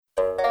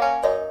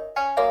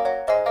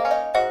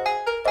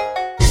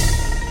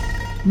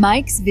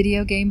Mike's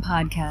Video Game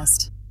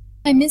Podcast.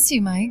 I miss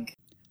you, Mike.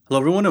 Hello,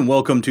 everyone, and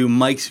welcome to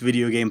Mike's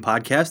Video Game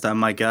Podcast. I'm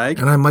Mike Geig.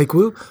 And I'm Mike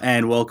Wu.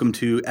 And welcome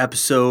to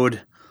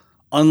episode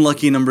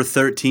unlucky number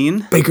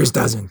 13. Baker's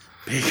Dozen.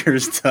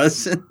 Baker's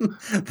Dozen.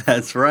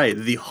 That's right.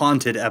 The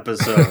haunted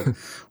episode.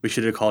 We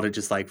should have called it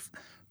just like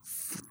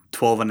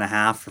 12 and a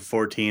half or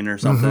 14 or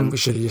something. We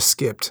should have just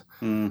skipped.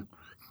 That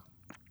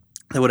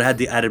would have had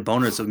the added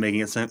bonus of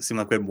making it seem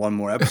like we had one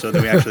more episode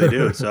than we actually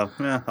do. So,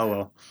 yeah, oh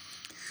well.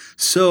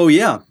 So,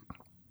 yeah.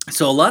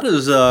 So a lot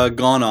has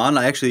gone on.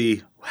 I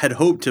actually had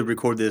hoped to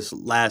record this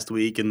last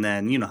week, and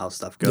then you know how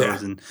stuff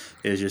goes, and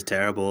it was just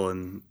terrible,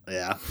 and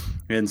yeah.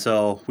 And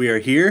so we are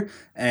here,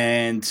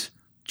 and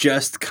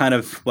just kind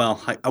of,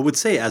 well, I would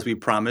say as we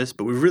promised,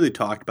 but we've really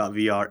talked about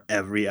VR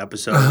every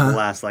episode the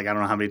last, like, I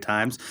don't know how many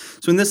times.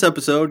 So in this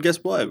episode,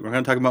 guess what? We're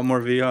going to talk about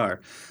more VR.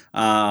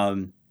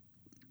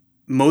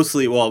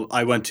 Mostly, well,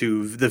 I went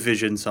to the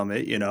Vision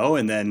Summit, you know,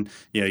 and then,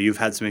 you know, you've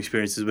had some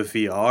experiences with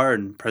VR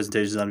and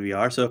presentations on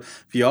VR. So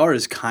VR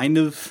is kind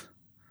of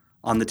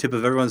on the tip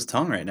of everyone's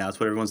tongue right now. It's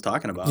what everyone's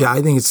talking about. Yeah,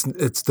 I think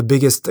it's the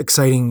biggest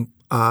exciting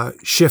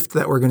shift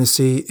that we're going to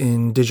see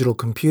in digital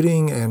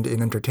computing and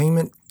in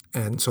entertainment.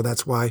 And so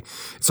that's why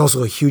it's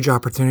also a huge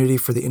opportunity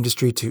for the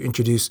industry to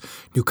introduce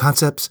new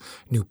concepts,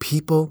 new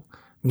people,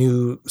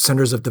 new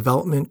centers of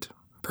development,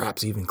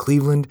 perhaps even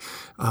Cleveland.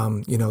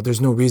 You know,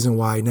 there's no reason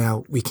why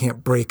now we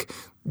can't break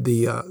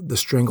the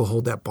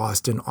stranglehold that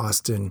Boston,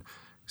 Austin,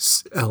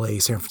 LA,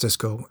 San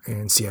Francisco,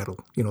 and Seattle,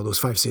 you know, those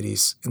 5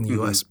 cities in the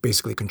U.S.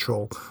 basically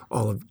control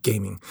all of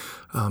gaming.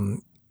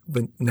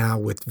 But now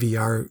with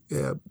VR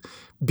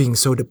being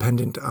so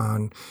dependent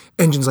on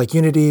engines like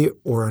Unity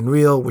or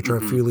Unreal, which are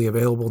freely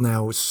available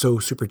now, so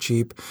super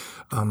cheap,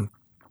 I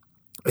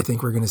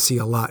think we're going to see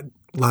a lot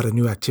of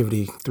new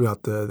activity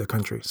throughout the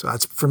country. So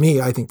that's, for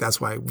me, I think that's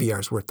why VR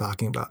is worth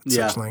talking about at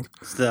such length.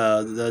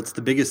 That's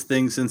the biggest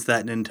thing since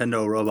that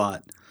Nintendo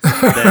robot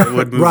that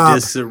would move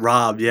discs.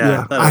 Rob,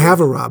 yeah. I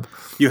have a Rob.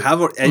 You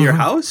have at your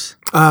house?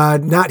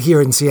 Not here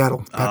in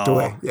Seattle, packed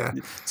away. Yeah,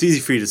 it's easy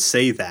for you to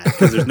say that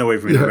because there's no way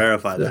for me to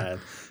verify that.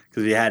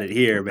 Because if you had it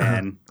here,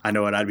 man, I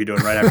know what I'd be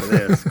doing right after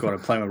this, going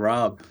to play with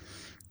Rob.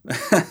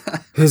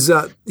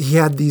 He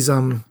had these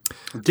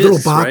Discs, little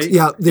boxes. right?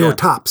 Yeah, they were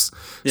tops.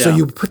 Yeah. So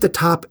you put the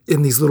top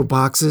in these little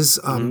boxes.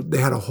 They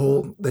had a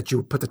hole that you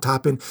would put the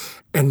top in,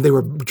 and they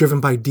were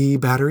driven by D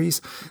batteries,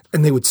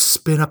 and they would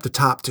spin up the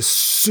top to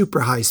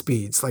super high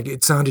speeds. Like,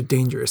 it sounded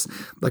dangerous.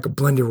 Like a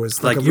blender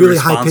was like a really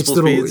high pitched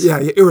little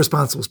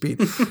irresponsible speed.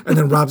 And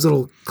then Rob's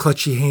little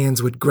clutchy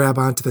hands would grab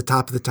onto the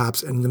top of the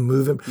tops and then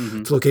move them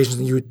to locations,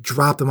 and you would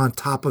drop them on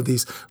top of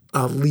these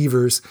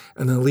levers,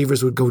 and then the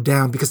levers would go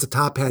down because the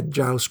top had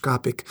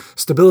gyroscopic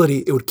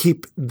stability. It would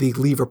keep the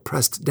lever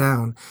pressed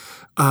down,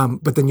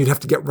 but then you'd have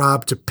to get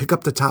Rob to pick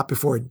up the top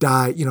before it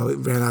died. You know, it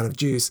ran out of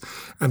juice,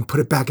 and put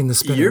it back in the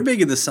spinner. You're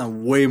making this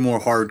sound way more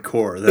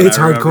hardcore than it's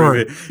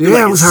hardcore.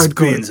 Yeah, it was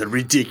hardcore. Spins at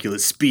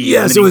ridiculous speed.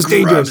 Yes, it was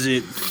dangerous.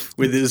 It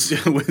with his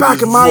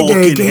back in my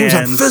day, games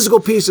had hands. physical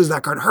pieces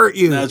that could hurt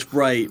you. That's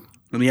right.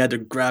 And he had to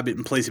grab it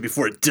and place it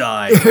before it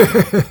died.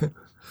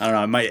 I don't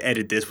know. I might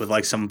edit this with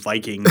like some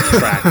Viking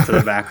track to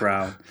the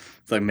background.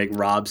 It's like make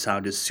Rob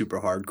sound just super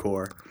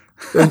hardcore.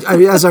 I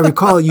mean, as I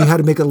recall, you had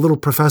to make a little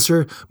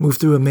professor move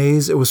through a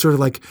maze. It was sort of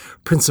like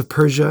Prince of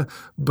Persia,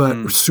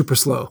 but super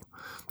slow.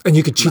 And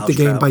you could cheat the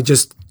game by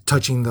just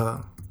touching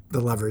the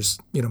levers,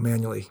 you know,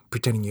 manually,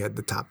 pretending you had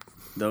the top.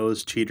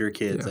 Those cheater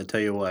kids, I tell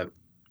you what.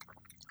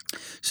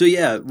 So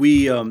yeah,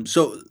 we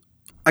so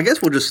I guess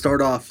we'll just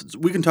start off.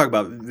 We can talk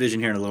about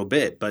Vision here in a little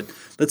bit, but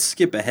let's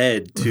skip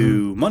ahead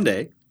to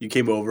Monday. You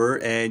came over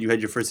and you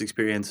had your first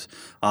experience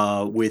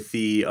with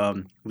the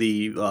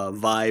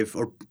Vive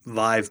or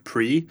Vive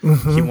Pre.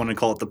 You want to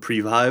call it the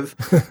Pre-Vive.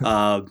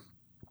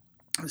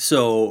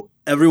 So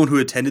everyone who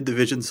attended the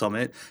Vision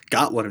Summit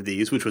got one of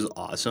these, which was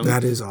awesome.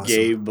 That is awesome.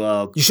 Gabe,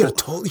 you should have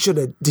told. You should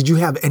have. Did you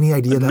have any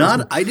idea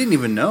that? I didn't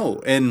even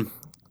know, and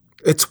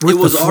it's worth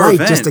the flight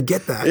just to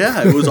get that.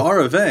 Yeah, it was our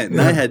event,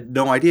 and I had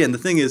no idea. And the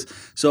thing is,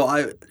 so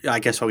I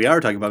guess we are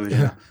talking about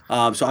Vision.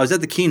 Yeah. So I was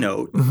at the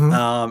keynote,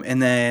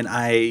 and then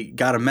I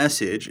got a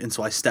message, and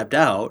so I stepped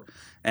out,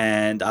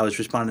 and I was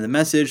responding to the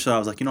message. So I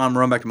was like, you know, I'm going to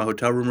run back to my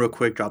hotel room real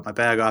quick, drop my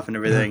bag off and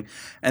everything.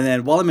 And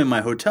then while I'm in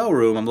my hotel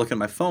room, I'm looking at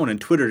my phone,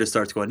 and Twitter just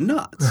starts going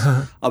nuts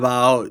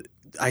about –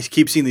 I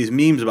keep seeing these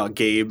memes about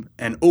Gabe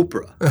and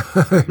Oprah.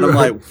 And I'm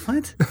like,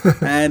 what?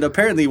 And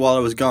apparently while I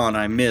was gone,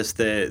 I missed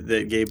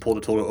that Gabe pulled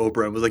a total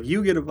Oprah and was like,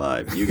 you get a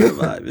Vive, you get a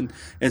Vive.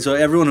 And so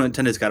everyone who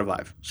attended got a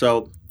Vive.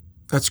 So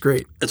that's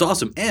great. It's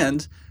awesome.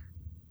 And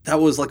that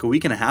was like a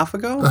week and a half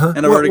ago.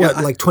 And I've already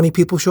got like 20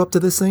 people show up to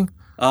this thing?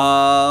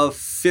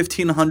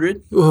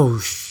 1,500.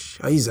 Oh,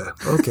 Isa.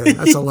 Okay,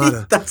 that's a lot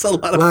of that's a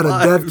lot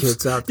of dev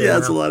kits out there. Yeah,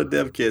 it's a lot of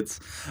dev kits.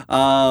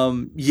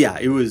 Yeah,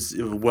 it was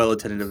a well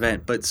attended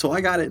event, but so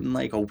I got it in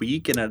like a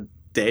week and a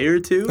day or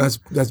two. That's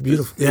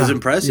beautiful. It was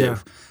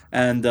impressive. Yeah.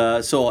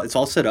 And so it's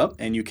all set up,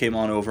 and you came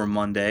on over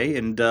Monday,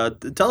 and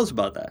tell us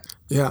about that.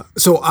 Yeah,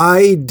 so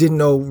I didn't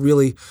know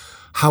really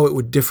how it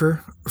would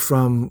differ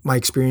from my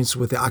experience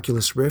with the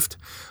Oculus Rift.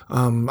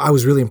 I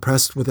was really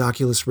impressed with the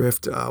Oculus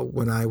Rift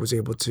when I was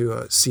able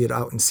to see it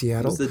out in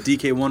Seattle. Was it the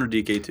DK1 or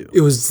DK2?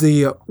 It was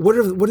the what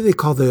do they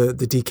call the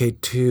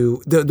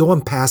DK2? The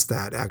one past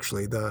that,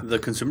 actually. The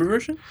consumer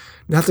version?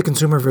 Not the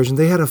consumer version.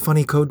 They had a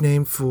funny code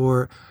name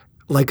for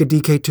like a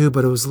DK2,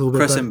 but it was a little bit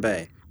Crescent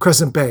Bay.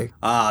 Crescent Bay.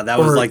 That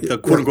was like the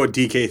quote unquote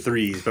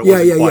DK3s, but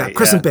Yeah.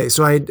 Crescent Bay.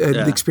 So I had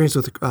Yeah. experience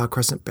with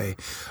Crescent Bay,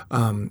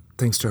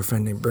 thanks to a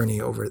friend named Bernie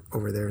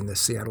over there in the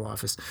Seattle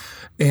office,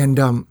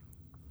 and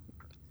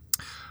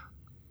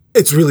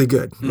it's really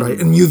good, right?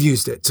 And you've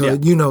used it, so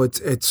you know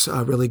it's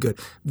really good.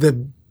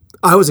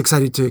 I was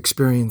excited to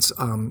experience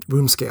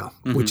room scale,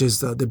 which is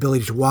the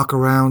ability to walk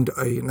around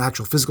an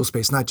actual physical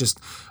space, not just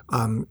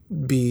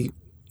be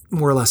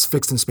more or less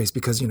fixed in space,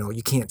 because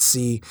you can't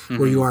see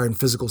where you are in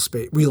physical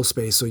space, real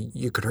space, so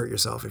you could hurt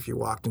yourself if you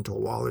walked into a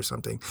wall or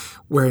something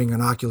wearing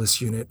an Oculus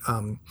unit.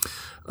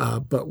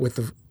 But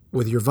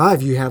with your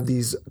Vive, you have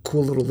these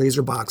cool little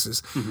laser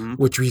boxes,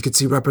 which you could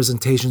see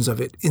representations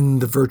of it in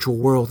the virtual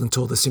world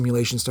until the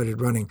simulation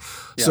started running.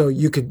 Yeah. So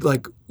you could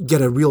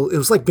get it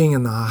was like being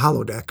in the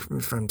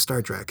holodeck from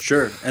Star Trek.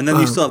 Sure. And then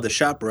you still have the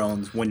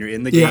chaperones when you're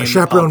in the game. Yeah,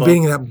 chaperone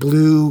being that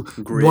blue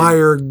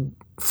wire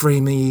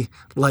framey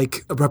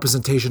a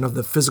representation of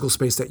the physical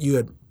space that you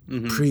had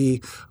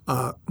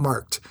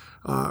marked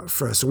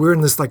for us. So we're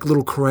in this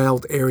little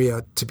corralled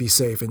area to be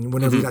safe, and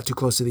whenever you got too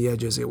close to the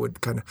edges, it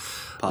would kind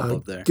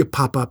of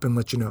pop up and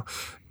let you know.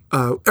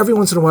 Every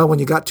once in a while, when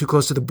you got too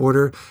close to the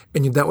border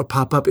and that would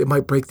pop up, it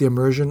might break the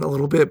immersion a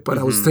little bit, but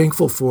I was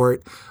thankful for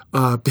it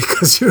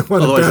because you don't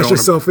want to bash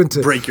yourself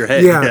into break your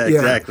head. Yeah,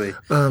 exactly.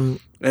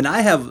 And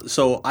I have,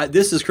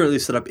 this is currently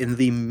set up in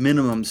the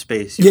minimum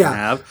space you can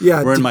have.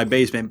 Yeah. We're in my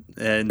basement.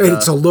 And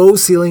it's a low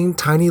ceiling,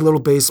 tiny little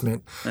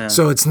basement. Yeah.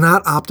 So it's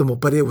not optimal,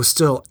 but it was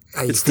still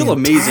it's still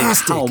amazing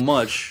how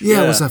much.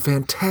 Yeah, it was a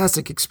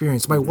fantastic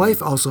experience. My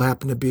wife also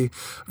happened to be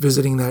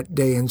visiting that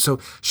day, and so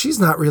she's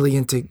not really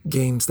into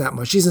games that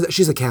much.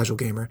 She's a casual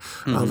gamer,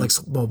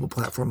 likes mobile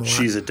platform a lot.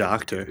 She's a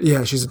doctor.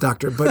 Yeah, she's a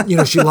doctor, but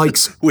she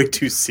likes way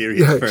too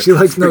serious. Yeah, she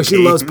likes she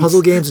loves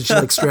puzzle games and she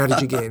likes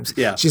strategy games.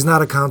 Yeah, she's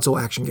not a console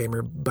action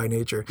gamer by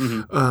nature,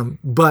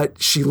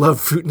 but she loved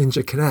Fruit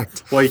Ninja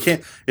Connect. Well, you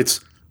can't. It's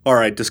all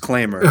right.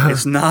 Disclaimer: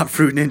 it's not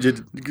Fruit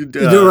Ninja.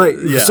 You're right.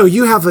 Yeah. So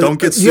you have a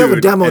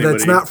demo anybody.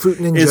 That's not Fruit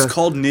Ninja. It's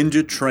called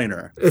Ninja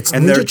Trainer. It's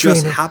and Ninja there Trainer.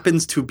 just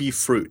happens to be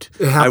fruit.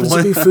 It happens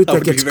to be fruit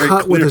that gets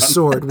cut with a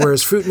sword.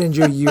 Whereas Fruit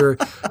Ninja,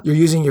 you're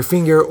using your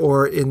finger,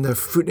 or in the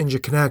Fruit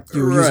Ninja Connect,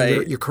 you're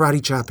using your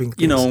karate chopping.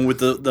 Things. With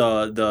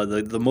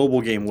the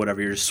mobile game, whatever,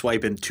 you're just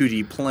swiping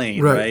 2D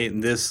plane, right?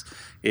 And this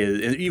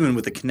is even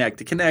with the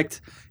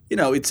Kinect.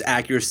 Its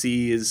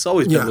accuracy has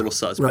always been a little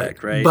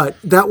suspect, right? But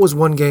that was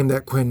one game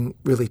that Quinn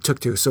really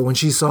took to. So when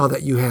she saw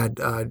that you had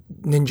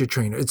Ninja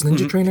Trainer, it's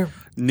Ninja Trainer?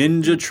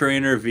 Ninja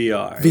Trainer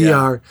VR.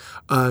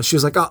 VR. She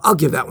was like, I'll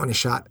give that one a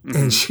shot.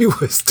 And she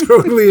was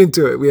totally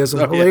into it. We have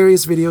some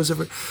hilarious videos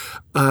of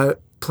her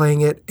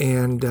playing it.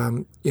 And,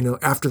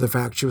 after the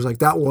fact, she was like,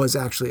 that was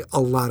actually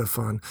a lot of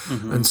fun.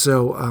 And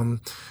so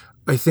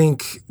I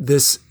think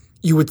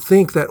you would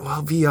think that,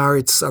 VR,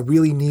 it's a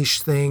really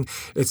niche thing.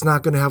 It's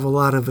not going to have a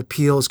lot of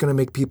appeal. It's going to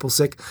make people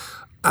sick.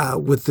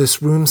 With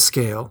this room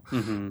scale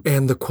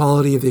and the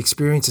quality of the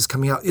experiences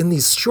coming out in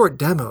these short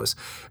demos,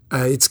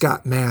 it's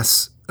got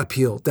mass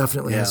appeal.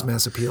 Definitely has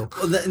mass appeal.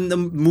 Well, and the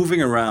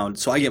moving around,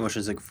 so I get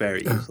motion sick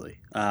very easily.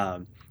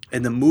 And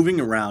the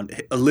moving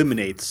around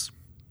eliminates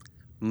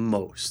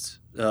most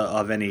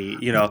of any,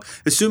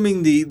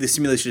 assuming the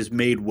simulation is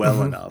made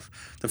well enough.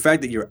 The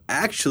fact that you're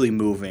actually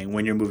moving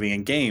when you're moving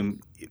in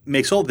game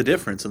makes all the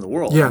difference in the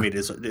world. Yeah. I mean,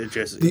 it's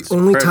the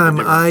only time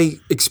I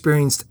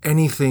experienced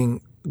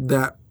anything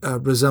that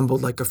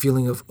resembled a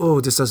feeling of,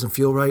 this doesn't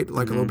feel right, a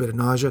little bit of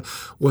nausea,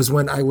 was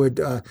when I would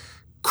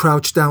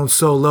crouched down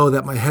so low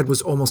that my head was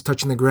almost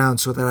touching the ground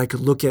so that I could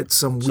look at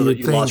some weird thing. So that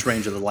you lost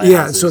range of the lasers.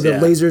 Yeah, so the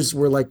lasers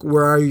were like,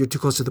 where are you? You're too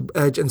close to the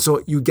edge. And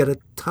so you get a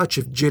touch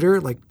of jitter,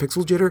 like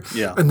pixel jitter.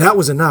 Yeah. And that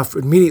was enough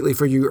immediately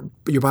for your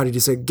body to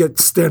say,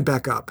 stand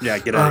back up. Yeah,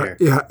 get out of here.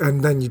 Yeah,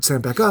 and then you'd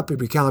stand back up, you'd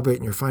recalibrate,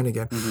 and you're fine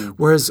again.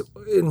 Whereas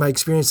in my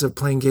experience of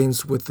playing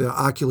games with the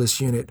Oculus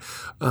unit,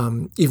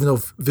 even though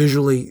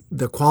visually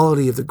the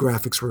quality of the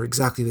graphics were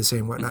exactly the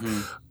same, whatnot,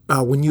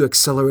 when you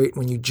accelerate,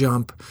 when you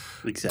jump,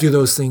 do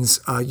those things,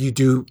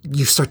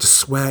 you start to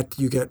sweat,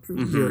 you get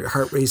your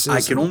heart races.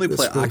 I can only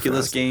play really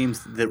Oculus fast.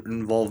 games that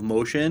involve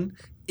motion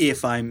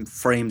if I'm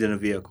framed in a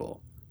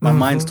vehicle. My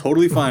mind's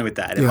totally fine with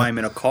that. If I'm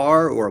in a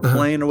car or a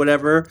plane or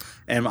whatever,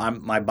 and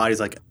my body's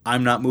like,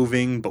 I'm not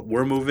moving, but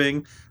we're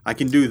moving, I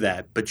can do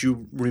that. But if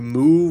you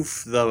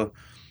remove the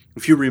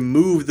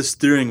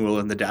steering wheel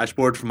and the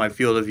dashboard from my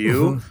field of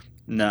view,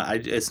 no,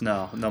 it's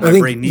no. My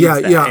brain needs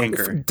that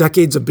anchor.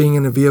 Decades of being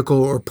in a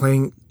vehicle or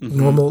playing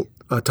normal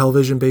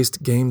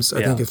television-based games,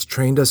 I think it's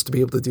trained us to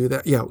be able to do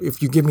that. Yeah,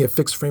 if you give me a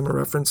fixed frame of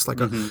reference, like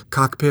a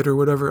cockpit or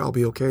whatever, I'll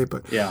be okay.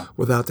 But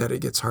without that,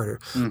 it gets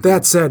harder.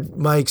 That said,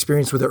 my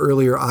experience with the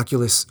earlier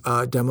Oculus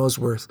demos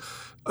were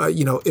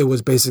it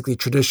was basically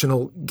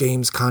traditional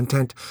games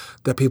content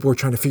that people were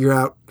trying to figure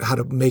out how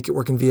to make it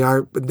work in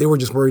VR, but they were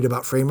just worried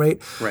about frame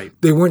rate. Right.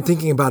 They weren't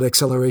thinking about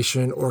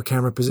acceleration or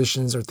camera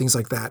positions or things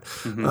like that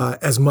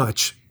as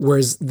much.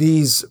 Whereas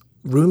these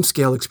room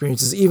scale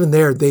experiences, even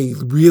there, they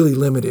really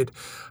limited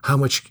how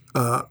much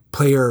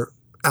player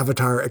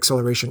avatar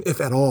acceleration, if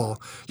at all,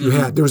 you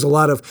had. There was a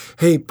lot of,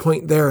 hey,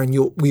 point there and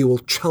we will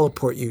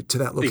teleport you to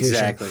that location.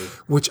 Exactly.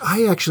 Which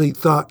I actually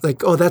thought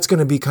like, oh, that's going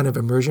to be kind of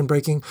immersion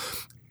breaking.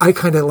 I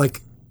kind of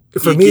like,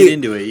 for you me, get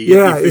into it.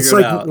 You it's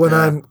like out. when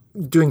I'm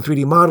doing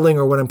 3D modeling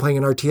or when I'm playing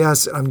an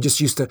RTS, I'm just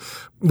used to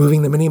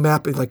moving the mini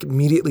map and like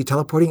immediately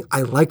teleporting.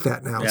 I like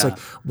that now. It's like,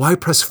 why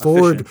press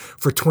forward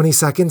for 20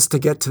 seconds to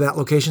get to that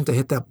location to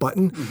hit that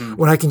button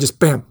when I can just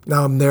bam,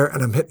 now I'm there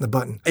and I'm hitting the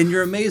button. And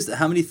you're amazed at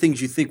how many things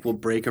you think will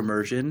break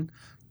immersion,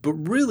 but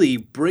really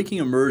breaking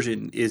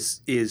immersion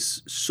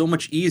is so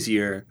much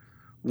easier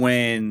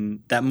when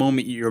that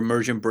moment your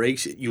immersion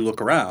breaks, you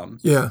look around.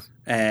 Yeah.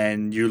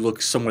 And you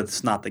look somewhere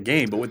that's not the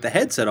game. But with the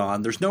headset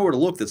on, there's nowhere to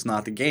look that's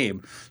not the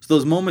game. So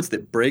those moments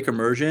that break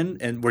immersion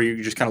and where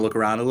you just kind of look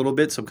around a little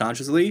bit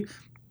subconsciously,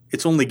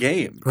 it's only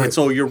game. Right. And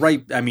so you're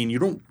right. I mean,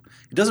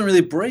 it doesn't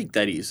really break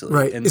that easily.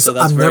 Right. And so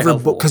that's I'm very never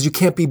helpful. because you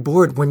can't be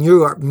bored when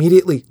you are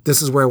immediately,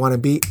 this is where I want to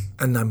be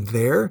and I'm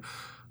there.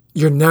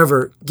 You're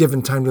never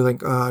given time to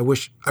think, I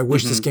wish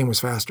this game was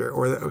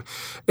faster.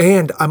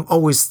 And I'm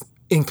always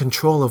in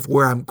control of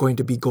where I'm going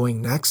to be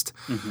going next.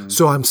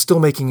 So I'm still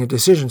making a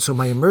decision. So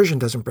my immersion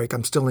doesn't break.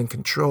 I'm still in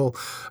control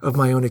of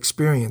my own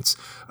experience.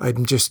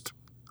 I'm just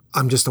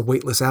a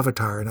weightless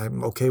avatar, and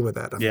I'm okay with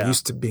that. I'm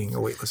used to being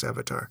a weightless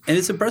avatar. And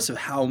it's impressive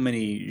how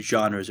many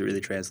genres it really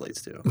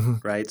translates to,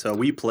 right? So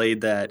we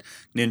played that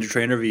Ninja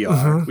Trainer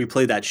VR. We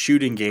played that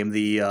shooting game,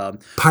 the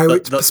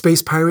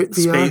Space Pirate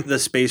VR? The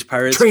Space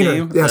Pirates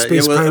Trainer. game. Yeah,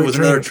 Space Pirate It was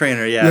another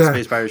Trainer. trainer,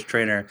 Space Pirates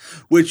Trainer,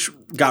 which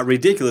got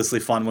ridiculously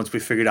fun once we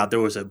figured out there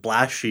was a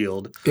blast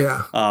shield,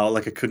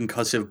 like a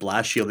concussive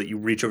blast shield that you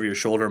reach over your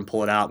shoulder and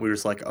pull it out. We were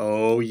just like,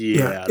 oh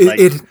yeah,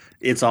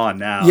 it's on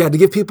now. Yeah, to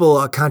give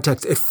people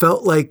context, it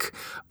felt like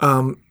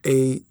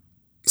a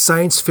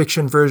science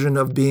fiction version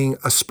of being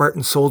a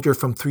Spartan soldier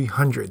from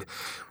 300,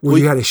 where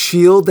you had a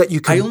shield that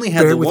you could. I only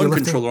had the one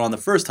controller on the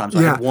first time, so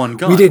I had one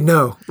gun. We didn't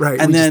know,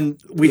 right? And then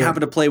we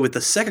happened to play with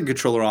the second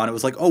controller on. It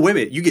was like, oh, wait a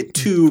minute, you get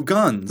two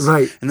guns.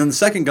 Right. And then the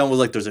second gun was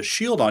like, there's a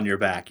shield on your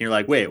back. And you're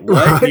like, wait,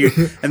 what? Right.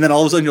 And then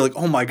all of a sudden you're like,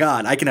 oh my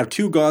God, I can have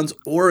two guns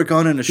or a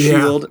gun and a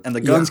shield, and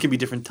the guns can be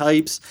different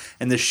types.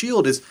 And the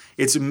shield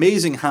it's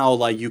amazing how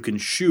like you can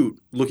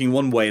shoot looking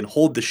one way and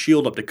hold the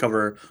shield up to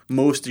cover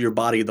most of your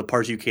body, the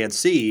parts you can't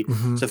see.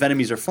 So if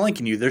enemies are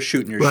flanking you, they're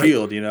shooting your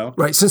shield, you know?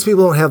 Right. Since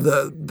people don't have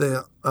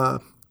the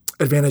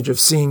advantage of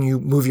seeing you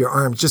move your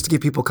arms, just to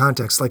give people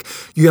context, like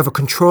you have a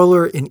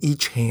controller in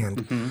each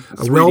hand,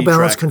 a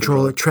well-balanced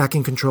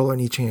tracking controller in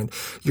each hand.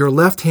 Your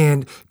left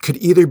hand could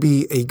either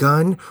be a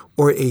gun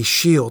or a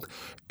shield.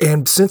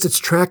 And since it's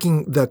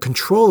tracking the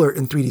controller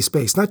in 3D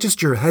space, not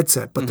just your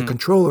headset, but the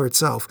controller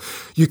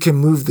itself, you can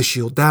move the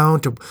shield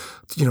down to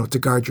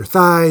guard your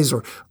thighs,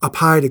 or up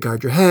high to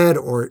guard your head,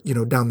 or,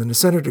 down in the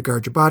center to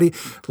guard your body.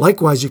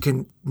 Likewise, you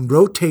can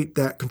rotate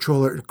that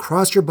controller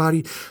across your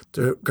body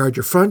to guard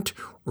your front,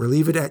 or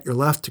leave it at your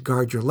left to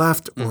guard your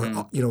left,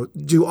 or,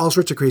 do all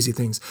sorts of crazy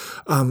things.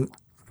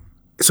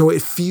 So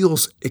it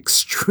feels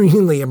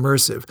extremely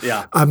immersive.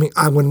 Yeah. I mean,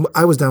 when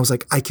I was down, I was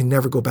like, I can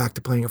never go back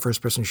to playing a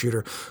first-person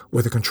shooter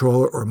with a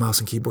controller or a mouse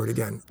and keyboard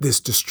again. This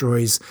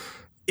destroys.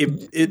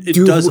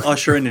 It does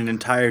usher in an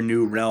entire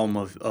new realm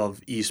of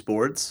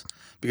esports,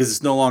 because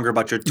it's no longer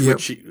about your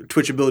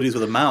Twitch abilities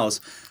with a mouse,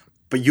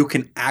 but you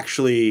can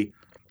actually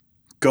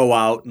go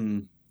out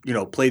and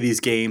play these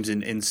games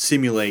and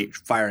simulate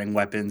firing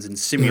weapons and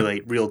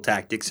simulate real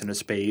tactics in a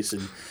space,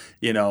 and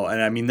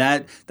and I mean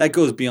that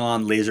goes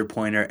beyond laser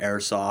pointer,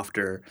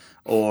 airsoft,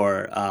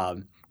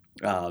 or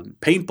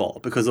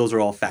paintball, because those are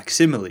all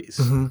facsimiles,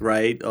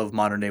 right, of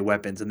modern day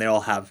weapons, and they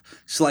all have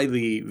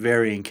slightly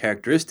varying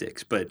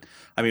characteristics. But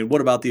I mean,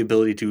 what about the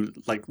ability to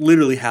like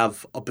literally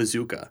have a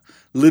bazooka,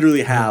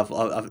 literally have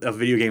a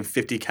video game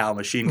 50 cal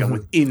machine gun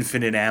with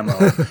infinite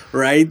ammo,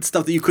 right?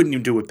 Stuff that you couldn't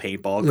even do with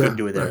paintball, couldn't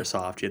do with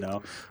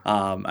airsoft,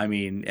 I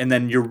mean, and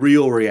then your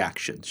real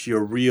reactions,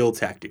 your real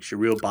tactics, your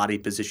real body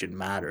position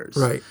matters.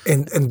 Right.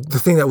 And the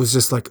thing that was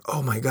just like,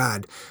 oh my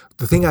God,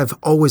 the thing I've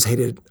always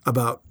hated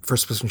about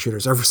first-person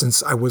shooters, ever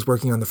since I was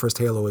working on the first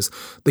Halo, is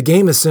the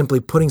game is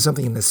simply putting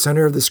something in the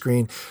center of the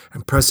screen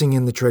and pressing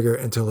in the trigger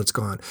until it's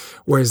gone.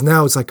 Whereas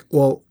now it's like,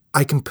 well,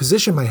 I can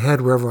position my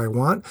head wherever I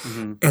want,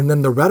 and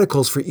then the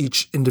reticles for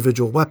each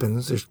individual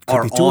weapon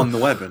are on the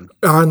weapon.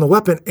 Are on the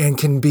weapon and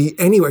can be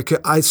anywhere.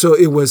 So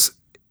it was,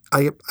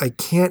 I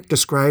can't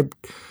describe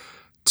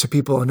to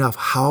people enough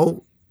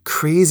how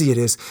crazy it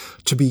is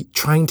to be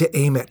trying to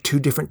aim at two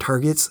different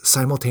targets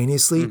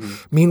simultaneously.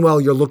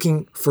 Meanwhile, you're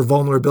looking for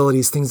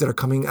vulnerabilities, things that are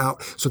coming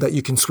out so that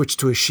you can switch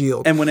to a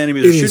shield. And when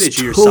enemies are shooting at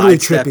you, you're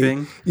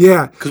sidestepping.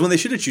 Yeah. Because when they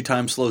shoot at you,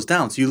 time slows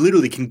down. So you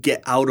literally can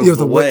get out of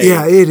the way.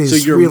 Yeah, it is. So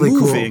you're really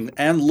moving cool.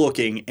 and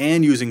looking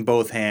and using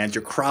both hands.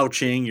 You're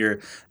crouching.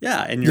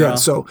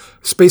 So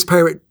Space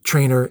Pirate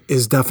Trainer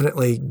is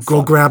definitely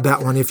go grab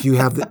that one if you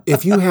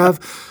have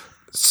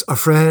a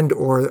friend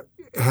or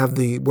have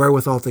the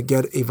wherewithal to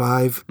get a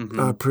Vive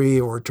pre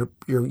or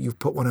you've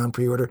put one on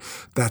pre-order.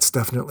 That's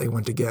definitely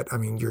one to get. I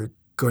mean, you're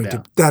going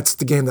to. That's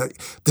the game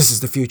this is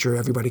the future.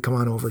 Everybody, come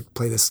on over,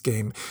 play this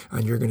game,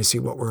 and you're going to see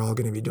what we're all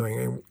going to be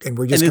doing, and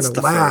we're just going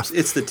to laugh.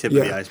 It's the tip of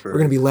the iceberg. We're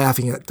going to be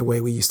laughing at the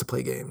way we used to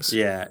play games.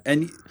 Yeah,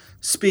 and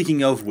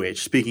speaking of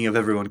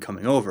everyone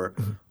coming over,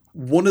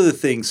 one of the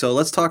things. So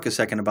let's talk a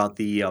second about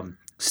the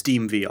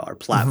Steam VR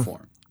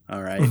platform.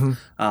 All right.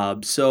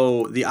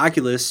 So the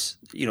Oculus,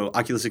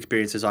 Oculus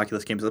experiences,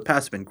 Oculus games of the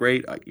past have been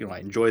great. I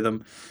enjoy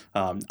them.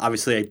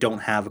 Obviously, I don't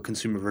have a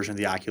consumer version of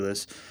the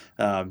Oculus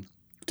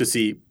to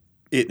see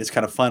it in its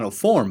kind of final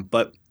form.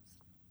 But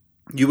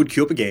you would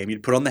queue up a game,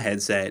 you'd put on the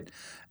headset,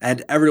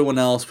 and everyone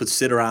else would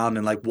sit around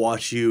and like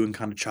watch you and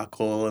kind of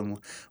chuckle and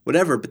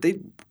whatever. But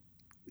they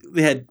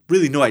had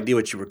really no idea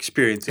what you were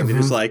experiencing. They're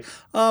just like,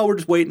 oh, we're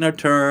just waiting our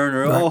turn,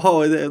 or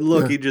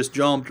look, he just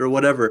jumped, or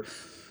whatever.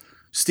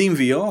 Steam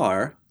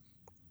VR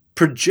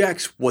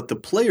projects what the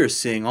player's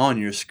seeing on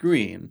your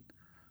screen.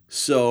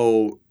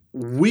 So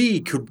we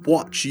could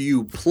watch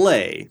you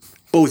play,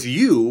 both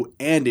you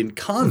and in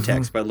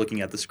context by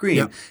looking at the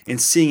screen and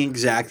seeing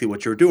exactly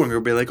what you're doing. Or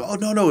be like, oh,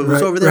 no, it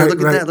was over there.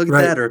 Look at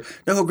that. Or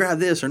no, grab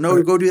this. Or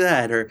no, go do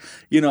that. Or,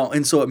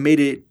 and so it made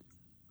it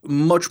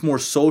much more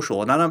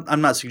social. And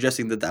I'm not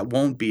suggesting that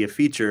won't be a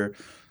feature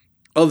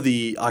of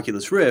the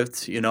Oculus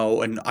Rift,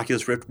 and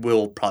Oculus Rift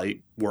will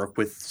probably work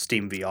with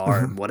Steam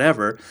VR and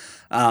whatever.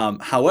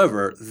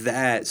 However,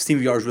 that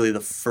Steam VR is really the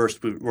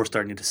first we're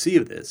starting to see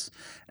of this.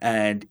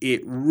 And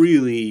it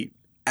really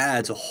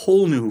adds a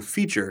whole new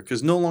feature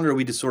because no longer are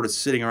we just sort of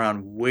sitting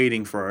around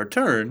waiting for our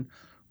turn.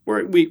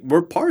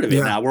 We're part of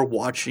it now. We're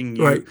watching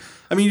you. Right.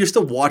 I mean, you're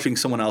still watching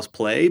someone else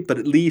play, but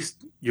at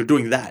least you're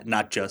doing that,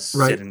 not just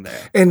sitting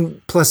there.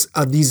 And plus,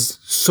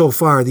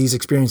 these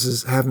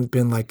experiences haven't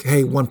been like,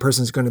 hey, one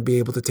person's going to be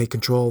able to take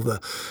control of the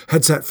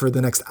headset for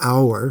the next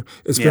hour.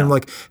 It's been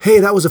like, hey,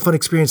 that was a fun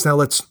experience. Now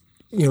let's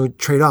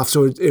trade off.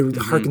 So it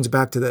harkens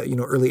back to the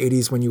early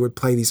 80s when you would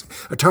play these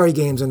Atari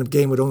games and the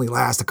game would only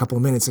last a couple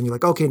of minutes and you're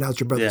like, okay, now it's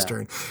your brother's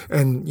turn.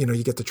 And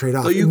you get the trade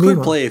off. So you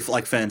could play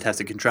like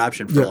Fantastic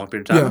Contraption for a long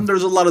period of time.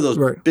 There's a lot of those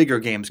bigger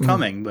games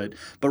coming, but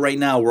right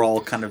now we're all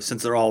kind of,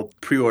 since they're all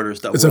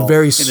pre-orders, that we're all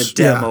in a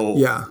demo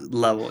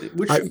level,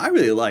 which I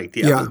really like,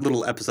 the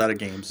little episodic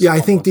games. Yeah,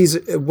 I think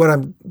what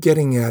I'm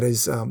getting at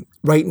is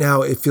right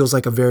now it feels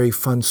like a very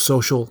fun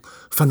social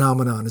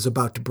phenomenon is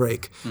about to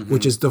break,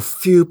 which is the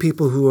few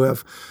people who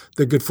have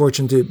the good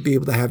fortune to be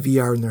able to have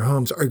VR in their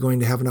homes are going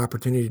to have an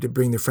opportunity to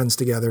bring their friends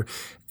together.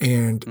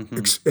 And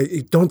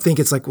don't think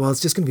it's like, well,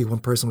 it's just going to be one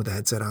person with a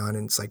headset on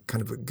and it's like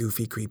kind of a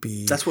goofy,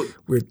 creepy. That's what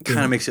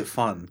kind of makes it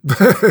fun.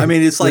 I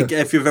mean, it's like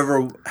if you've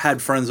ever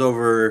had friends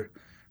over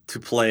to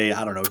play,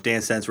 I don't know,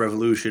 Dance Dance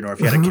Revolution, or if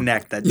you had a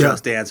Kinect that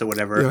Just Dance or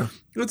whatever.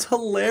 It's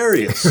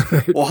hilarious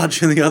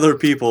watching the other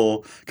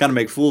people kind of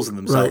make fools of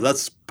themselves.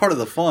 That's part of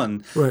the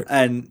fun.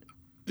 And,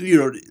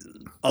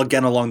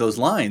 again, along those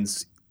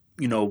lines,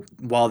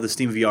 while the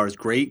Steam VR is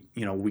great,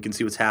 we can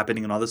see what's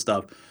happening and all this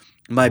stuff.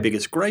 My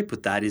biggest gripe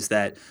with that is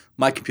that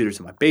my computer's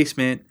in my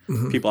basement.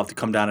 People have to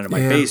come down into my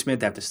basement.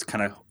 They have to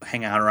kind of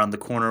hang out around the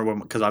corner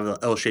because I have an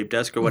L-shaped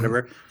desk or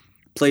whatever.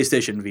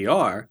 PlayStation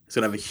VR is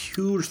going to have a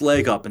huge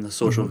leg up in the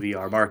social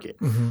VR market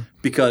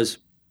because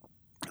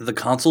the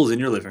console is in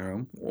your living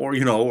room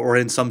or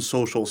in some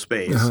social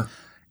space.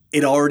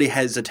 It already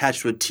has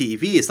attached to a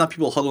TV. It's not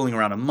people huddling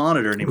around a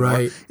monitor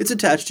anymore. It's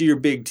attached to your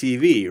big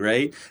TV,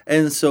 right?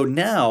 And so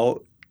now,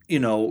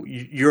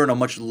 you're in a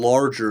much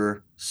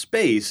larger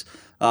space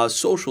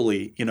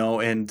socially,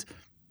 and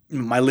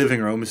my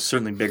living room is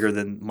certainly bigger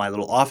than my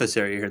little office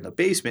area here in the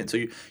basement. So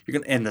you're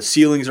gonna, and the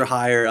ceilings are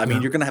higher. I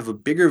mean, you're gonna have a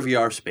bigger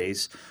VR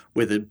space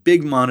with a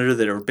big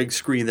monitor or a big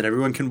screen that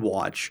everyone can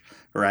watch,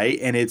 right?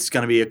 And it's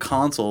gonna be a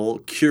console,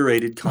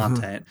 curated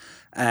content,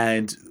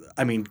 and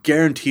I mean,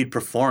 guaranteed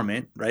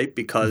performant, right?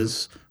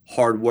 Because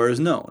hardware is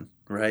known,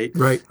 right?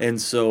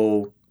 And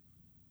so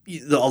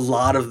a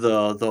lot of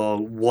the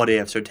what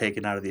ifs are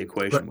taken out of the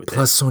equation with it.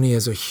 Plus, Sony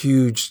has a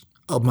huge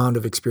amount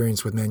of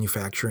experience with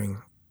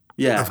manufacturing.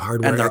 Of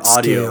hardware and their at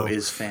audio scale.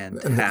 is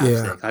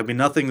fantastic. I mean,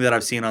 nothing that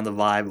I've seen on the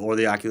Vive or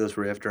the Oculus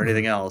Rift or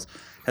anything else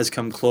has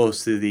come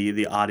close to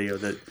the audio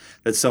that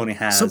Sony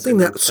has. Something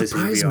that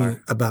surprised me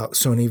about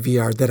Sony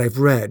VR that I've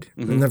read,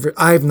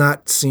 I've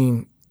not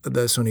seen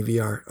the Sony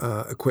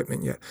VR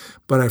equipment yet,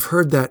 but I've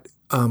heard that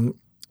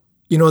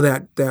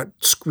that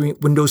screen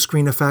window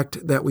screen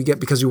effect that we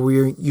get because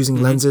we're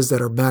using lenses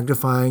that are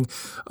magnifying,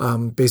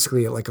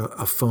 basically like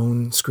a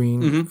phone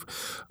screen,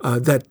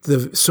 that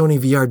the Sony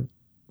VR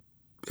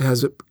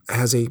has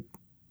a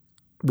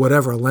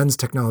whatever lens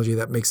technology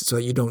that makes it so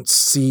that you don't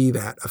see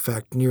that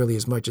effect nearly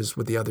as much as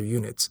with the other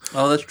units.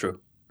 Oh, that's true.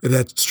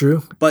 That's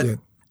true. But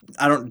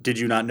did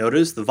you not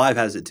notice? The Vive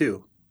has it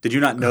too. Did you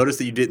not notice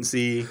that you didn't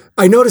see?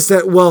 I noticed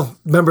that. Well,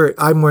 remember,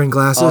 I'm wearing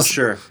glasses. Oh,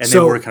 sure. And they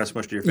were kind of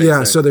smushed to your face. Yeah,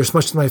 there. so they're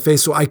smushed to my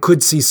face, so I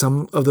could see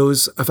some of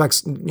those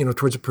effects,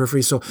 towards the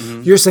periphery. So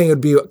you're saying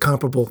it'd be a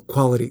comparable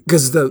quality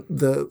because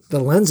the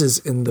lenses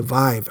in the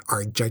Vive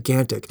are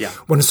gigantic. Yeah.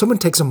 When someone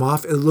takes them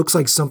off, it looks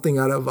like something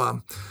out of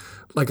an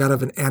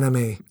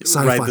anime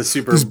sci-fi. Right, the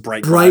super These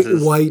bright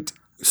glasses. white.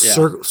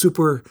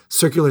 Super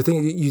circular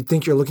thing. You'd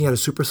think you're looking at a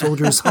super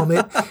soldier's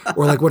helmet,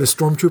 or like what a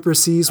stormtrooper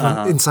sees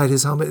when inside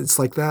his helmet. It's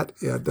like that.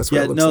 Yeah, that's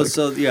what it looks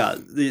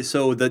like.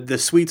 So the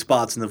sweet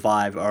spots in the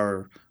Vive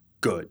are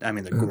good. I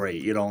mean, they're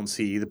great. You don't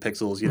see the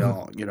pixels. You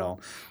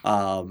don't.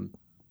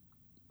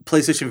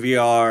 PlayStation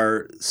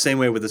VR, same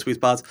way with the sweet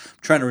spots. I'm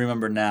trying to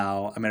remember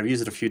now. I mean, I've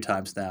used it a few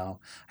times now.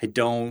 I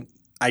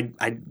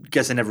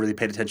guess I never really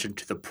paid attention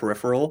to the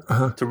peripheral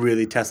to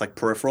really test like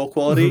peripheral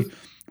quality.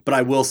 But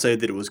I will say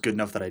that it was good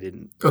enough that I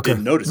didn't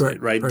notice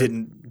it, right?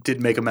 Didn't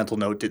make a mental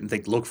note, didn't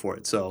think to look for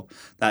it. So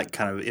that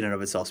kind of in and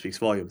of itself speaks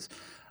volumes.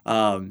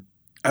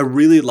 I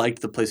really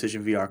liked the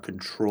PlayStation VR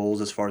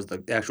controls as far as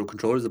the actual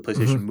controllers, the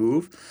PlayStation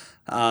Move.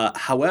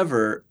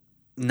 However,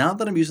 now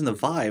that I'm using the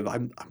Vive,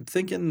 I'm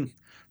thinking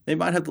they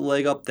might have the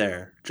leg up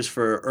there just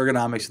for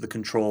ergonomics of the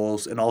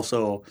controls and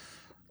also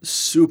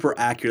super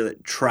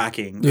accurate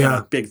tracking in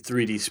a big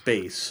 3D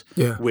space,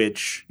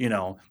 which,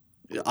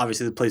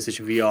 obviously the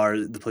PlayStation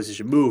VR, the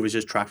PlayStation Move is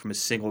just tracked from a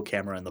single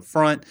camera in the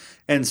front.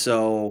 And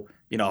so,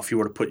 if you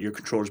were to put your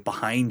controllers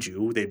behind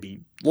you, they'd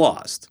be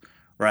lost,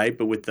 right?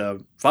 But with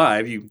the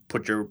Vive, you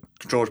put your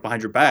controllers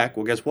behind your back.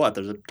 Well, guess what?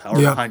 There's a tower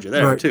behind you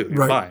there too.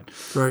 You're fine.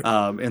 Right.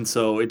 And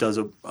so it does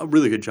a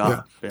really good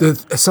job. Yeah.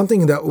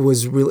 Something that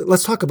was really –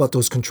 let's talk about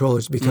those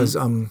controllers because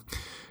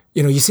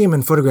you see them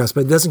in photographs,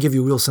 but it doesn't give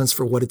you a real sense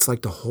for what it's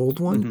like to hold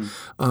one.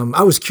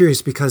 I was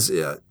curious because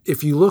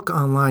if you look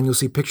online, you'll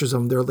see pictures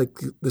of them. They're like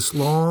this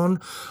long,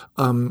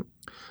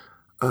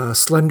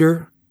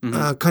 slender,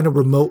 kind of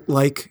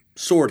remote-like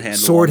sword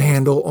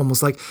handle,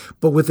 almost like,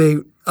 but with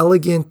a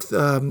elegant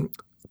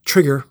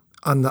trigger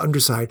on the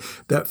underside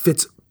that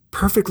fits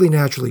perfectly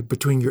naturally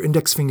between your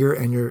index finger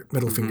and your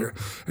middle finger,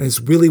 and it's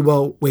really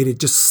well weighted,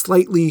 just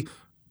slightly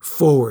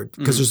forward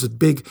because there's a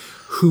big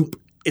hoop.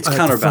 It's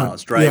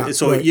counterbalanced, right? Yeah,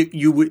 so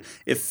you would.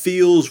 It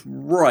feels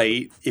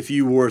right if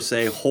you were,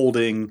 say,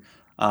 holding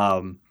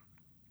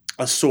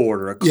a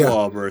sword or a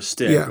club or a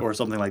stick or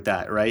something like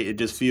that, right? It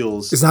just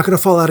feels. It's not going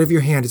to fall out of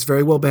your hand. It's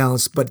very well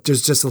balanced, but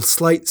there's just a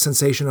slight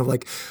sensation of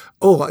like,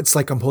 oh, it's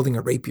like I'm holding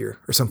a rapier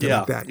or something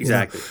like that.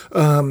 Exactly.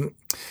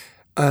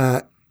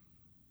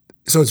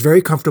 So it's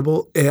very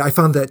comfortable. I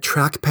found that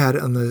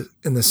trackpad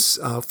in this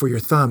for your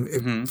thumb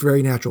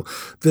very natural.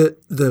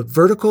 The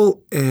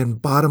vertical and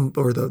bottom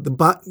or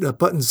the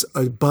buttons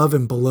above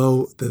and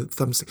below the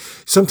thumbstick.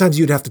 Sometimes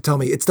you'd have to tell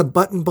me it's the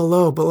button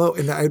below,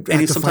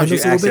 and sometimes you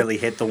accidentally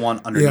hit the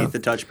one underneath the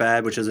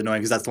touchpad, which is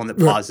annoying because that's the one that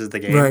pauses the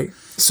game. Right.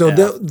 So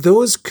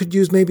those could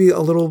use maybe a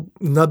little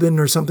nubbin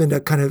or something to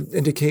kind of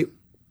indicate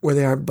where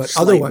they are. But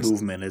slight otherwise,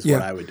 movement is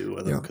what I would do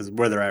with them because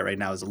where they're at right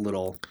now is a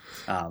little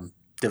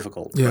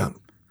difficult. Yeah.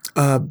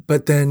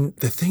 But then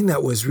the thing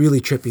that was really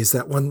trippy is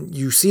that when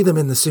you see them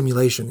in the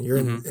simulation, you're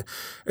in,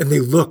 and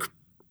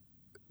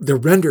they're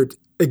rendered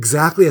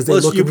exactly as they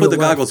look. You put the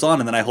goggles on,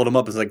 and then I hold them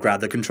up as I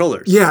grab the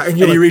controllers. Yeah, and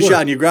you reach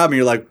out and you grab them, and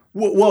you're like,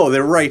 whoa,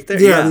 they're right there.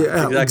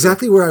 Yeah,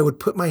 exactly where I would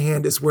put my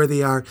hand is where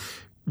they are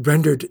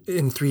rendered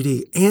in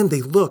 3D, and they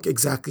look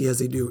exactly as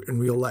they do in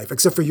real life,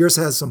 except for yours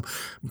has some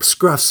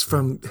scruffs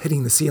from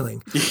hitting the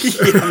ceiling.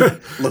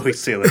 Low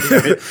ceiling.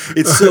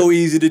 It's so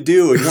easy to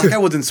do. You're like, I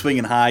wasn't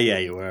swinging high. Yeah,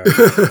 you were.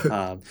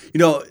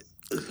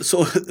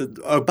 So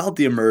about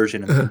the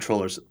immersion and the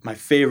controllers, my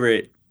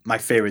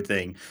favorite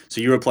thing.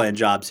 So you were playing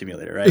Job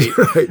Simulator, right?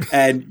 Right.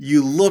 And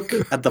you look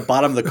at the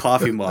bottom of the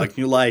coffee mug and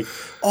you're like,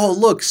 oh,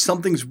 look,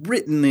 something's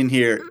written in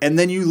here. And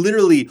then you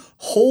literally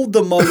hold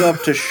the mug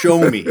up to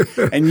show me.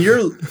 And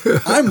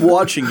I'm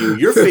watching you.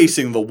 You're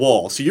facing the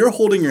wall. So you're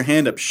holding your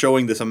hand up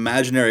showing this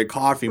imaginary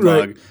coffee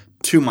mug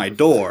to my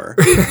door.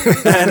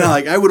 And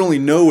I would only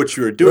know what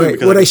you were doing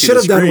because what I should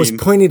have done was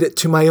pointed it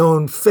to to my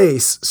own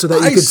face so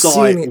that you could see me.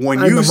 I saw it when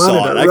you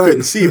saw it. I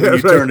couldn't see it when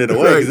you turned it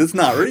away because it's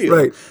not real.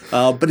 Right.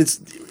 But it's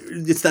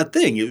that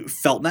thing. It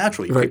felt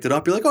natural. You picked it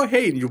up. You're like, oh,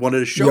 hey, and you wanted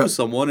to show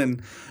someone.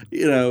 And,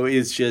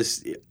 it's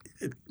just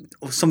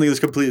something that's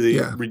completely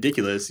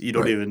ridiculous. You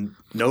don't even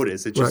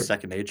notice. It's just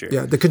second nature.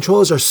 Yeah, the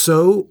controllers are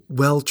so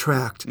well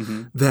tracked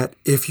that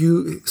if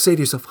you say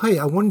to yourself, hey,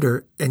 I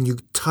wonder, and you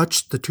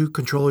touch the two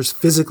controllers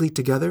physically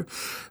together,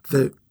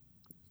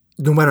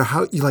 no matter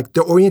how you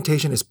the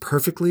orientation is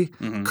perfectly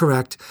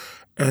correct.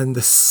 And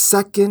the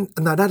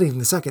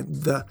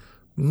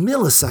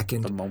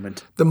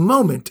millisecond, the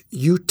moment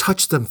you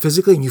touch them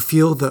physically and you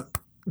feel the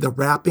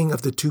wrapping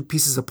of the two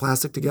pieces of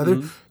plastic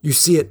together, you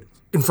see it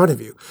in front of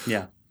you.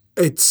 Yeah.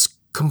 It's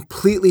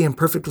completely and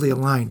perfectly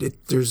aligned.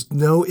 There's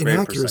no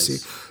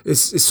inaccuracy.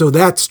 precise. So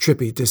that's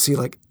trippy to see.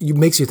 Like, it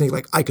makes you think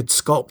like I could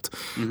sculpt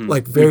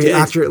like You very did.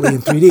 accurately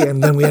in 3D,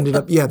 and then we ended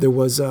up. Yeah, there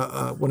was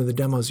one of the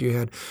demos you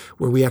had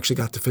where we actually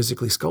got to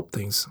physically sculpt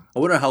things. I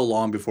wonder how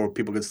long before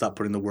people could stop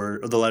putting the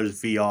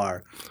letters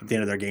VR at the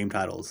end of their game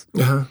titles.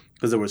 Uh-huh.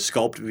 Because there was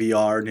Sculpt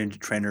VR, Ninja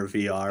Trainer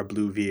VR,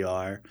 Blue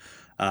VR.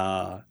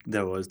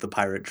 There was the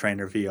Pirate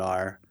Trainer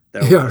VR.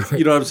 There Yeah, was, right.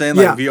 you know what I'm saying?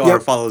 Yeah, Like VR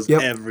yep, follows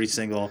yep. every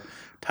single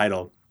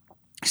title.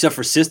 Except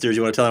for Sisters.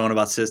 You want to tell anyone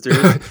about Sisters?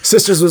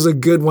 Sisters was a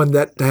good one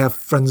that to have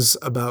friends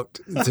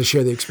about to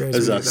share the experience. It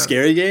was with a you.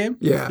 scary game?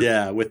 Yeah.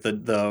 Yeah, with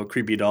the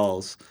creepy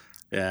dolls.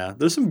 Yeah.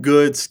 There's some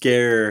good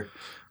scare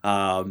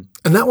And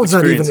that one's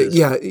not even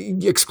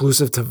experiences.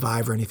 exclusive to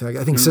Vive or anything.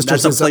 I think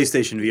Sisters That's a is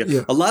PlayStation VR.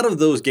 yeah. A lot of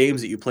those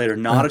games that you played are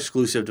not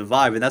exclusive to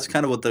Vive, and that's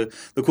kind of what the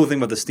cool thing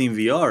about the Steam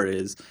VR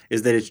is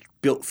that it's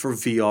built for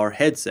VR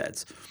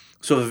headsets.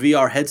 So if a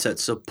VR headset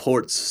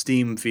supports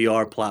Steam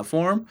VR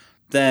platform,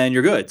 then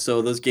you're good.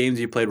 So those games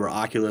you played were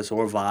Oculus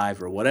or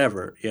Vive or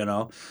whatever, you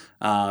know.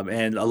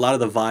 And a lot of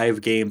the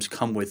Vive games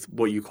come with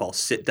what you call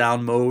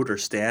sit-down mode or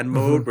stand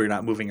mode, where you're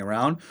not moving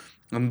around.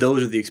 And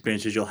those are the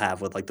experiences you'll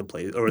have with like the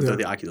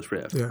the Oculus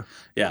Rift. Yeah.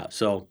 Yeah.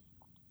 So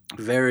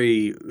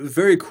very,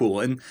 very cool.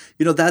 And,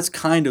 you know, that's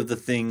kind of the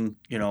thing,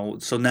 you know.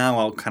 So now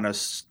I'll kind of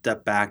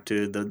step back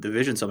to the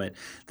Vision Summit.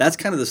 That's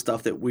kind of the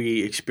stuff that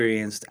we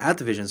experienced at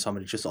the Vision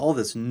Summit, just all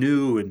this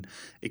new and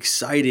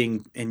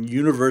exciting and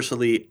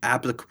universally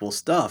applicable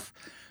stuff.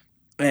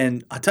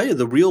 And I tell you,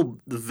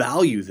 the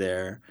value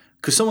there,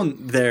 because someone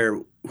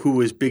there who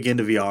was big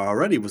into VR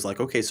already was like,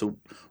 okay, so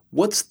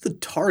what's the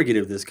target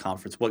of this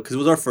conference? Because it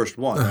was our first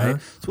one,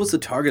 right? So what's the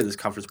target of this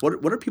conference?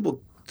 What are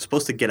people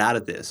supposed to get out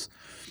of this?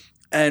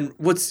 And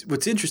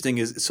what's interesting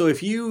is, so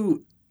if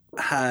you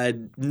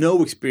had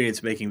no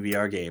experience making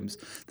VR games,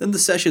 then the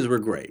sessions were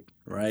great,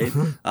 right?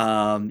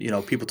 You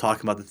know, people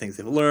talking about the things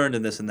they've learned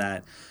and this and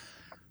that.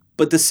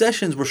 But the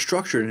sessions were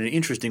structured in an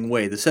interesting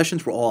way. The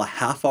sessions were all a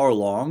half hour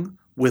long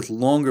with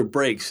longer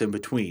breaks in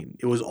between.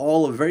 It was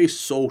all a very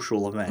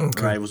social event,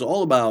 right? It was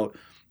all about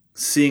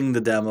seeing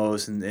the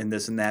demos and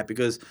this and that,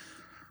 because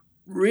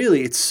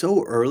really it's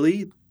so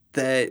early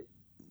that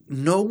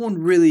no one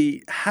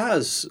really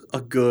has a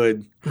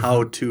good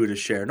how-to to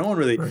share. No one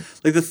really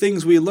like the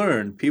things we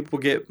learned. People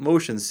get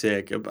motion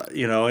sick about,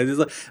 you know, and it's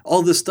like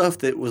all this stuff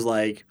that was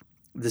like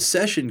the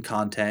session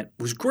content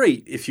was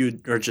great if you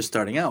are just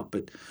starting out,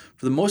 but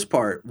for the most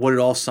part, what it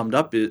all summed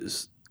up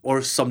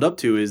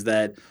to is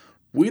that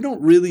we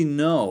don't really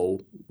know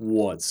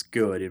what's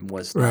good and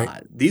what's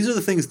not. These are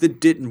the things that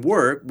didn't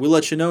work. We'll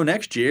let you know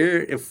next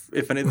year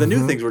if any of the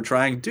new things we're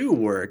trying do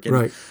work.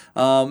 And,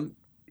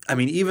 I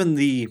mean, even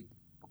the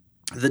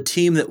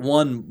team that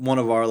won one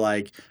of our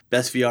like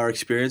best VR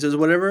experiences or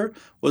whatever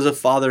was a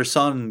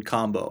father-son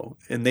combo,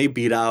 and they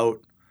beat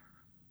out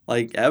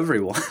like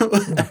everyone,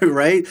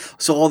 right?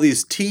 So all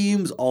these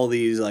teams, all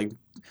these like,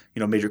 you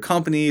know, major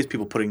companies,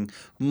 people putting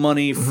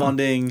money,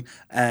 funding,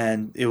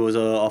 and it was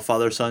a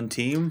father-son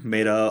team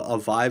made a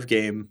Vive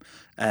game,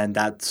 and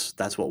that's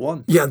what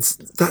won. Yeah,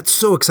 that's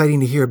so exciting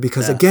to hear,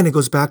 because again, it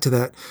goes back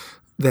to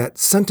that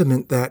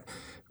sentiment that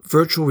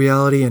virtual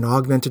reality and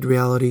augmented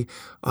reality,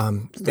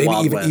 maybe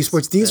Wild even West.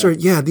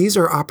 esports. These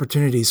are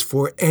opportunities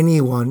for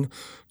anyone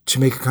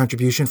to make a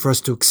contribution, for us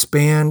to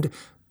expand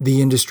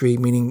the industry.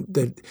 Meaning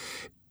that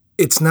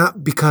it's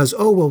not because,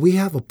 oh, well, we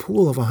have a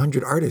pool of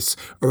 100 artists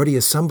already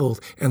assembled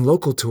and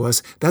local to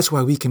us. That's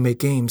why we can make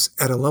games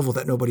at a level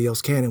that nobody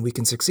else can, and we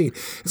can succeed.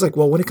 It's like,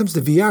 well, when it comes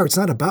to VR, it's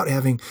not about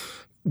having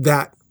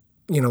that,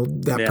 you know,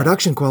 that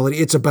production quality.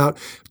 It's about,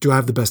 do I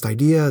have the best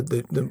idea,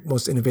 the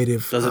most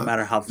innovative? Doesn't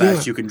matter how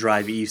fast you can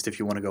drive east if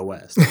you want to go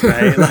west,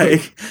 right?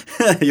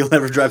 Like you'll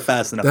never drive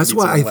fast enough. That's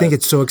why I think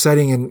it's so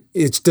exciting, and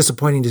it's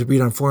disappointing to read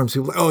on forums.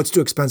 People are like, oh, it's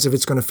too expensive,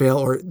 it's going to fail,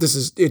 or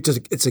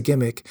it's a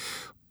gimmick.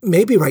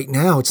 Maybe right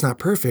now it's not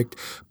perfect,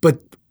 but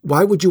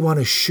why would you want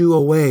to shoo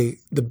away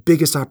the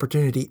biggest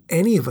opportunity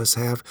any of us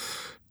have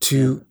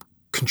to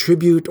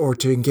contribute or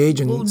to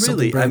engage in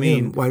something brand new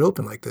and wide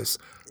open like this?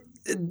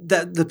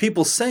 That the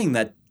people saying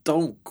that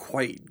don't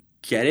quite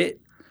get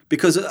it,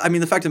 because I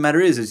mean the fact of the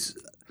matter is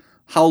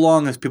how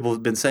long has people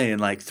been saying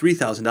like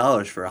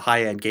 $3,000 for a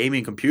high-end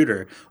gaming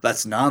computer?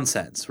 That's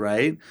nonsense,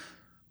 right?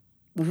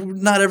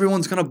 Not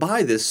everyone's going to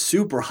buy this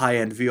super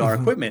high-end VR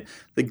equipment.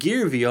 The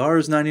Gear VR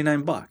is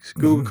 $99.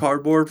 Google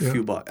Cardboard, a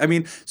few bucks. I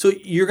mean, so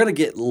you're going to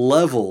get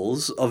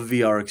levels of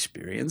VR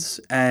experience,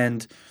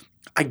 and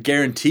I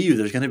guarantee you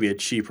there's going to be a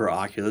cheaper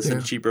Oculus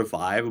and a cheaper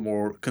Vive, a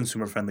more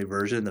consumer-friendly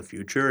version in the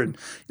future. And,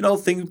 you know,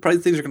 things are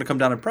going to come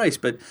down in price.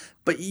 But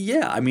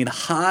yeah, I mean,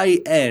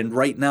 high-end,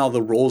 right now,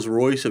 the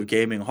Rolls-Royce of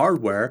gaming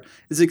hardware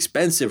is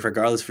expensive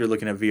regardless if you're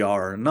looking at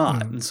VR or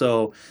not. And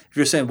so if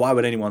you're saying, why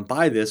would anyone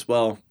buy this?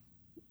 Well,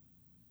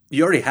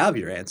 you already have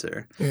your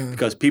answer,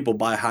 because people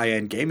buy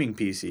high-end gaming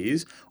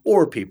PCs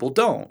or people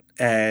don't.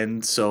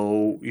 And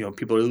so, you know,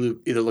 people are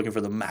either looking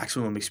for the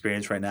maximum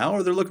experience right now,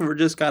 or they're looking for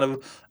just kind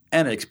of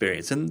an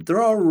experience. And there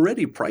are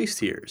already price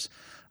tiers.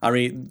 I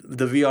mean,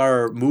 the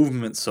VR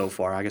movement so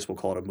far, I guess we'll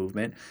call it a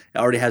movement, it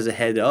already has a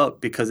head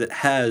up because it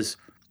has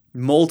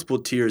multiple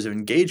tiers of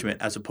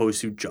engagement as opposed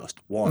to just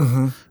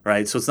one,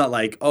 right? So it's not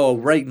like, oh,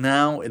 right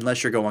now,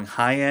 unless you're going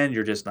high end,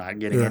 you're just not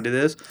getting into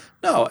this.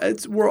 No,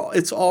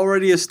 it's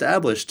already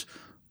established.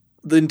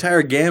 The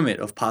entire gamut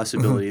of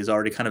possibility is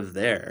already kind of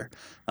there,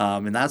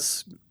 and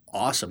that's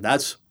awesome.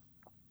 That's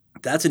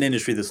an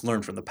industry that's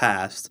learned from the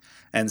past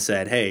and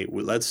said, hey,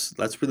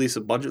 let's release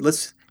a bunch of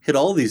let's hit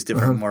all these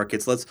different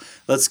markets.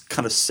 Let's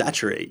kind of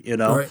saturate,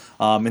 Right.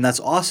 And that's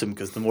awesome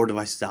because the more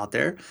devices out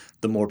there,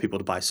 the more people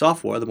to buy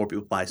software. The more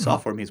people buy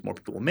software means more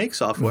people will make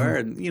software,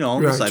 and the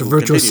Right. cycle It's a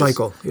virtuous continues.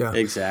 cycle. Yeah.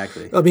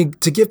 Exactly. I mean,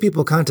 to give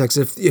people context,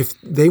 if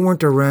they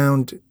weren't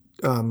around,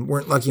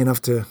 weren't lucky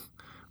enough to,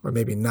 or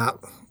maybe not,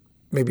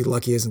 maybe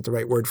lucky isn't the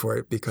right word for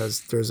it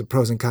because there's a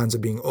pros and cons of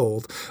being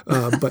old.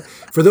 But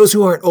for those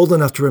who aren't old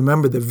enough to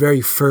remember the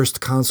very first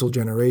console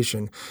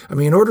generation, I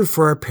mean, in order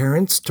for our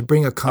parents to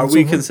bring a Are console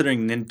we home-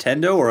 considering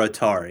Nintendo or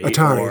Atari?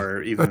 Atari,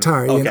 Or even,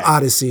 Atari and okay.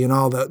 Odyssey and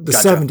all the Gotcha.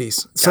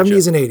 70s,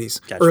 70s and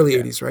 80s, Gotcha, early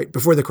yeah. 80s, right?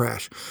 Before the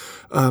crash.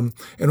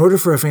 In order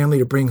for a family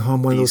to bring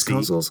home one of those BC.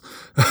 consoles,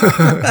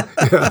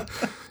 yeah,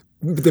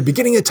 the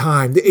beginning of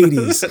time, the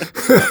 80s,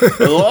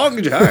 A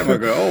long time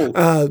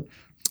ago.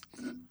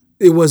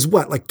 it was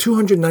what, like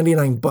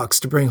 $299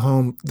 to bring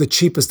home the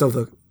cheapest of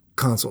the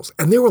consoles.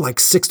 And there were like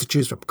 6 to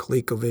choose from: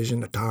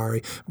 ColecoVision,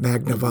 Atari,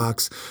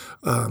 Magnavox,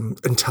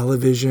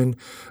 Intellivision,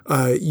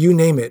 you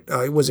name it.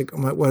 Was it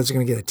going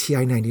to get? A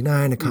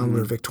TI-99, a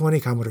Commodore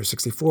VIC-20, Commodore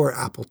 64,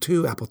 Apple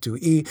II, Apple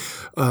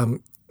IIe.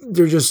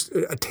 They're just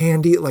a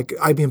Tandy, like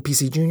IBM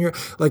PC Junior,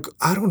 like,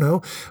 I don't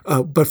know.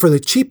 But for the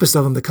cheapest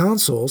of them, the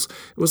consoles,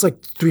 it was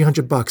like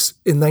 $300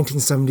 in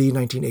 $1970,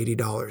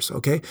 $1980,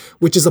 okay?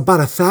 Which is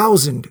about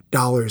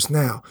 $1,000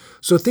 now.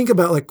 So think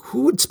about, like,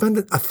 who would spend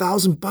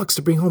 $1,000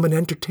 to bring home an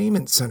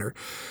entertainment center?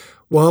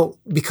 Well,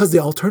 because the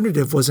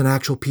alternative was an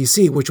actual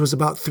PC, which was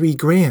about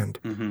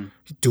 $3,000.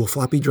 Dual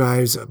floppy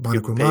drives, a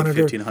monochrome Paid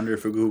monitor. $1,500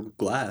 for Google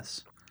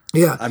Glass.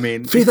 Yeah. I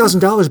mean-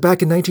 $3,000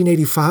 back in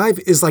 1985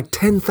 is like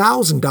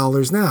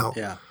 $10,000 now.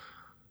 Yeah.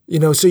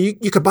 So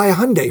you could buy a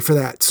Hyundai for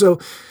that. So,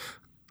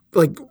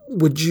 like,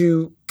 would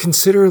you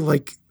consider,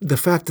 like, the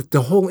fact that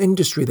the whole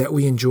industry that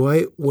we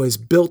enjoy was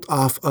built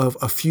off of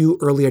a few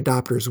early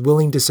adopters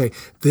willing to say,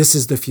 this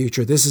is the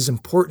future, this is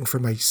important for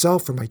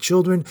myself, for my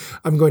children,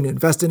 I'm going to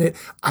invest in it.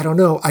 I don't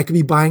know, I could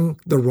be buying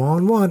the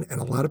wrong one.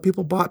 And a lot of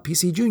people bought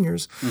PC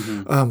Juniors.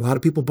 A lot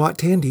of people bought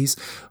Tandys.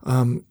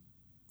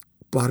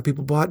 A lot of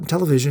people bought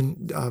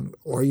television,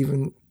 or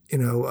even,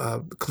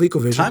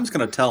 ColecoVision. Time's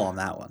going to tell on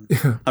that one.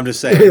 I'm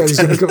just saying. Yeah, he's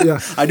gonna go- yeah.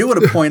 I do want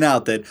to point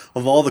out that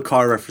of all the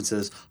car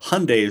references,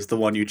 Hyundai is the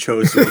one you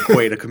chose to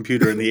equate a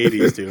computer in the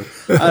 80s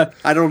to.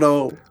 I don't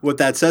know what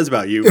that says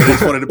about you, but I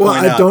just wanted to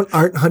point out.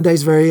 Aren't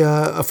Hyundais very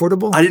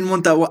affordable? I didn't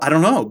want that. I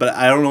don't know, but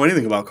I don't know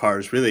anything about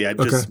cars, really.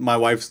 Okay. My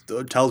wife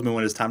tells me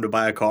when it's time to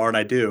buy a car, and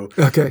I do.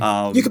 Okay.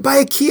 You could buy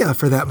a Kia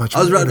for that much.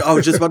 I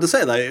was just about to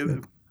say,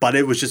 like, but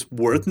it was just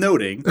worth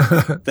noting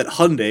that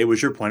Hyundai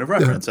was your point of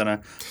reference, and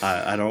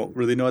I don't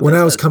really know what When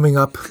that I was says. coming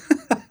up,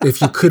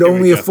 if you could Here we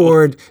only go.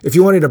 afford, if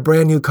you wanted a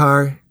brand new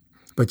car,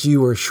 but you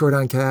were short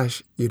on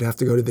cash, you'd have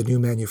to go to the new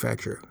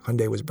manufacturer.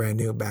 Hyundai was brand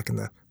new back in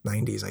the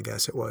 90s, I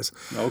guess it was.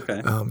 Okay.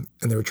 And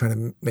they were trying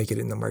to make it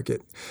in the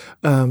market.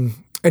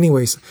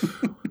 Anyways,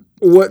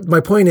 what my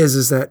point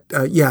is that,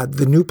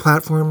 the new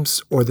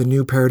platforms or the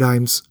new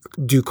paradigms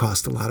do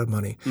cost a lot of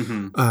money.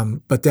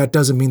 But that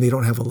doesn't mean they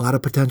don't have a lot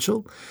of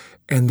potential.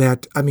 And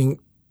that, I mean,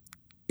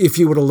 if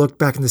you would have looked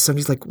back in the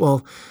 70s, like,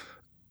 well,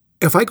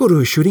 if I go to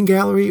a shooting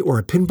gallery or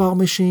a pinball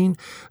machine,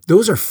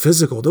 those are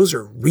physical. Those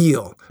are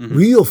real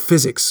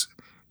physics.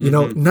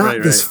 Not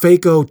Right, this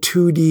right. Fako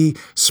 2D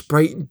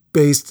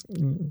sprite-based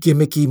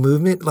gimmicky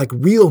movement, like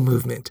real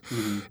movement.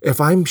 If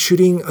I'm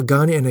shooting a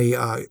gun in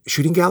a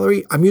shooting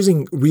gallery, I'm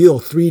using real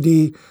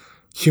 3D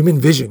human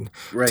vision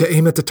Right. to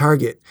aim at the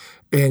target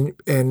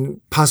and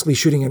possibly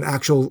shooting an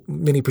actual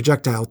mini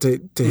projectile to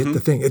hit the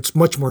thing. It's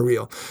much more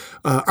real.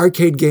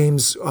 Arcade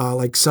games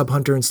like Sub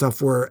Hunter and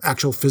stuff were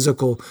actual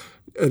physical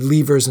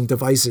levers and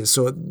devices.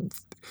 So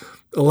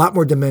a lot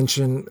more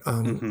dimension,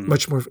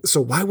 much more.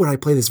 So why would I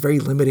play this very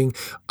limiting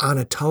on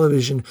a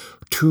television,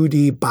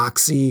 2D,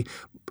 boxy,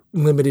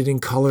 limited in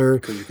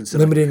color, you can sit on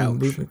limited your in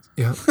couch. movement?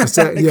 Yeah, What's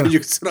that? Yeah. Because you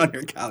can sit on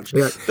your couch.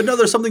 Yeah. But no,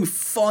 there's something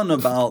fun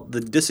about the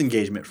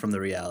disengagement from the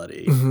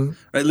reality. Or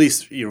at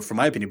least, from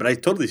my opinion. But I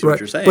totally see what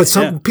you're saying. But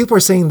some yeah. people are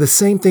saying the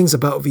same things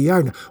about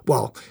VR now.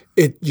 Well,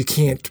 you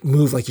can't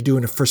move like you do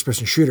in a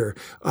first-person shooter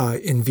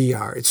in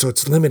VR. So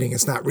it's limiting.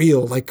 It's not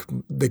real like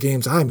the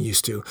games I'm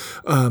used to.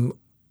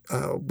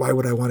 Why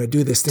would I want to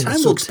do this thing? Time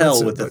It's so will tell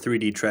expensive, with the but-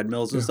 3D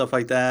treadmills and stuff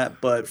like that.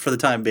 But for the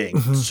time being,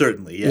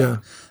 certainly, yeah.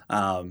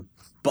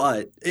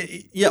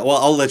 Well,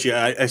 I'll let you.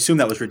 I assume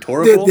that was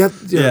rhetorical.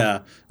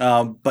 Yeah.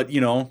 But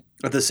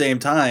at the same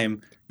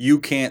time, you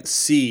can't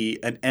see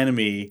an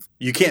enemy.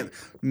 You can't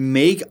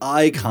make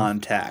eye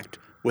contact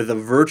with a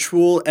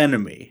virtual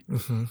enemy.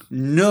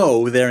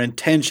 Know their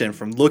intention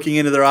from looking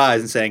into their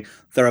eyes and saying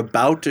they're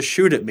about to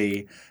shoot at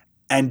me,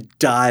 and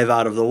dive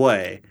out of the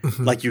way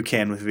like you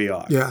can with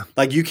VR. Yeah.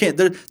 Like you can't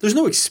there's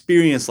no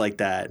experience like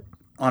that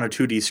on a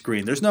 2D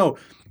screen. There's no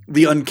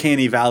the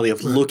uncanny valley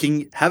of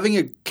having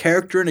a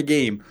character in a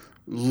game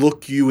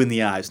look you in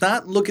the eyes.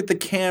 Not look at the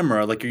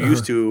camera like you're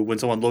used to when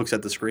someone looks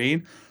at the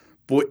screen.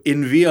 But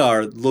in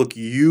VR, look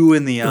you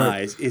in the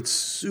eyes. It's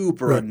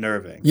super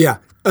unnerving. Yeah.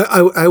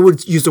 I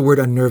would use the word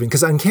unnerving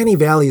because uncanny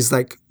valley is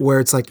like where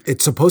it's like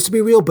it's supposed to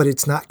be real, but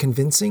it's not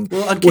convincing.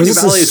 Well, uncanny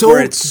valley is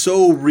where it's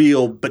so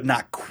real, but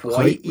not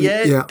quite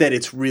yet that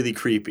it's really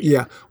creepy.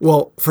 Yeah.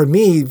 Well, for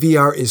me,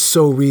 VR is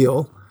so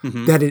real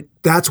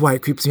that's why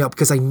it creeps me out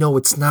because I know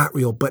it's not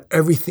real, but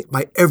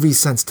my every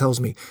sense tells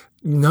me,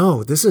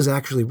 no, this is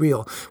actually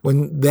real.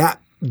 When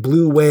that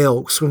blue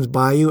whale swims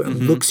by you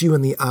and looks you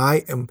in the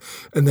eye and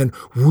then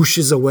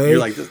whooshes away. You're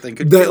like, this thing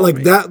could kill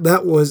me.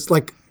 That was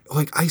like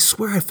I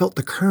swear I felt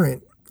the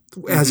current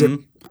as it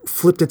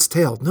flipped its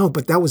tail. No,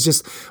 but that was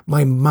just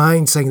my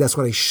mind saying that's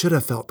what I should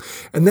have felt.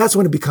 And that's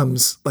when it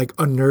becomes like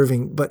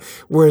unnerving. But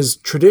whereas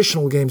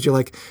traditional games, you're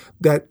like,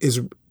 that is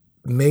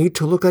made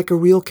to look like a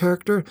real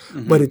character,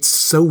 but it's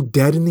so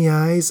dead in the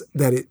eyes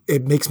that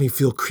it makes me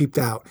feel creeped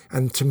out.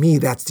 And to me,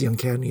 that's the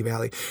uncanny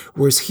valley.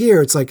 Whereas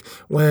here, it's like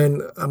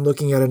when I'm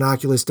looking at an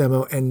Oculus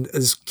demo and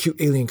this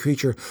cute alien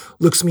creature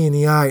looks me in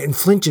the eye and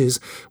flinches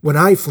when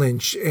I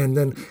flinch and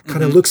then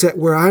kind of looks at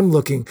where I'm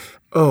looking.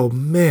 Oh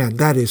man,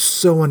 that is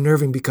so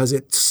unnerving because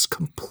it's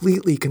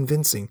completely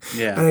convincing.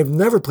 Yeah. And I've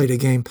never played a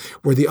game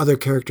where the other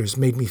characters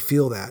made me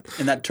feel that.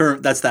 And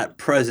that's that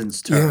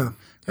presence term. Yeah.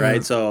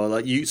 Right,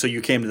 Yeah. so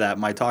you came to that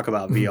my talk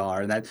about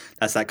VR, and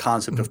that's that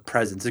concept of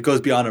presence. It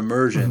goes beyond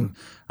immersion,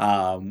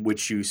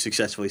 which you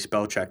successfully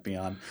spell checked me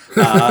on.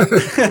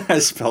 I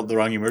spelled the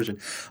wrong immersion,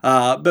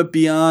 but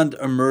beyond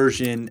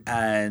immersion,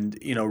 and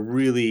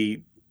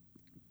really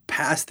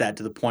past that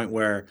to the point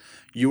where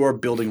you are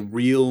building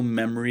real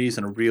memories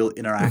in a real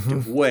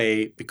interactive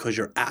way because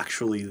you're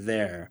actually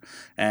there,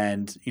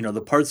 and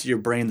the parts of your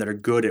brain that are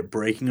good at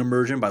breaking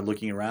immersion by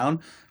looking around.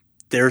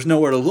 There's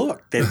nowhere to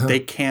look. They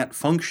can't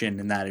function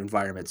in that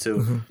environment.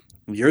 So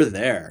you're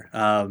there.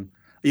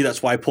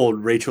 That's why I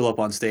pulled Rachel up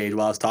on stage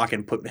while I was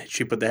talking.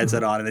 She put the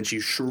headset on and then she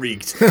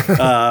shrieked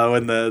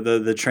when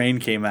the train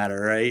came at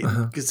her. Right?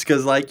 Because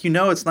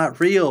it's not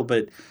real.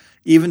 But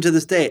even to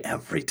this day,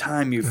 every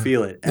time you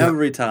feel it,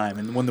 every time,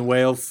 and when the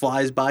whale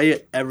flies by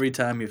you, every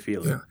time you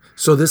feel it. Yeah.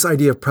 So this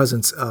idea of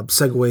presence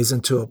segues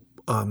into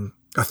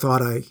a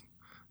thought I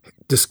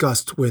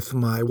discussed with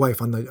my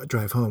wife on the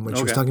drive home when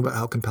she was talking about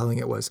how compelling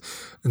it was.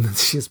 And then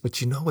she says, but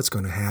you know what's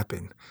going to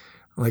happen?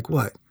 I'm like,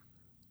 what?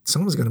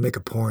 Someone's going to make a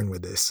porn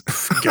with this.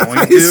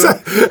 Going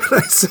to? I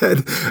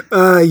said,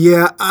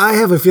 yeah, I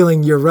have a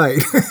feeling you're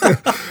right.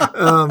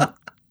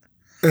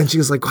 And she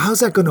was like, well, how's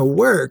that going to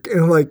work?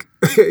 And I'm like,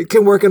 it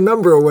can work a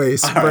number of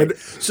ways. All right.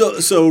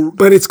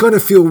 But it's going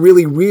to feel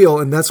really real.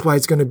 And that's why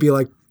it's going to be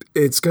like,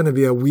 it's going to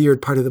be a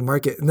weird part of the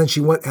market. And then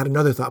she had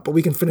another thought, but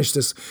we can finish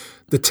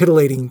the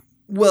titillating.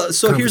 Well,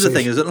 so here's the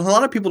thing: is that a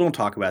lot of people don't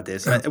talk about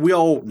this. We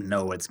all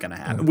know it's going to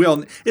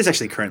happen. It's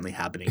actually currently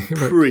happening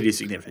pretty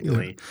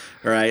significantly,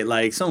 right?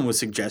 Like someone was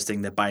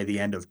suggesting that by the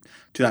end of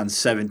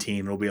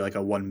 2017, it'll be like a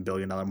 $1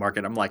 billion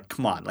market. I'm like,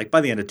 come on! Like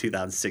by the end of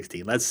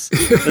 2016, let's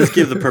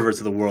give the perverts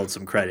of the world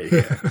some credit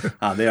here.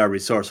 They are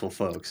resourceful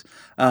folks.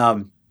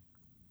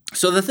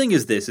 So the thing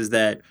is this: is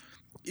that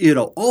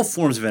all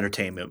forms of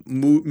entertainment,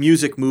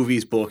 music,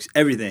 movies, books,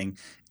 everything.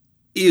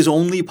 Is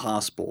only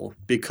possible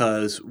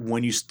because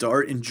when you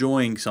start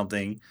enjoying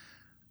something,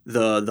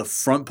 the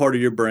front part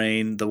of your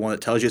brain, the one that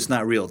tells you it's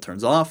not real,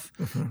 turns off,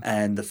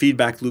 and the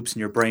feedback loops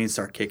in your brain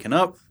start kicking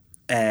up,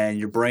 and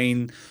your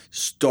brain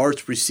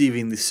starts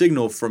receiving the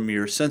signal from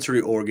your sensory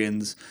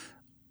organs,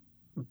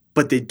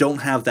 but they don't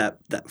have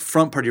that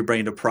front part of your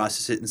brain to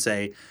process it and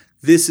say,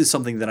 this is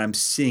something that I'm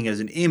seeing as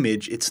an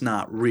image, it's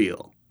not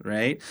real.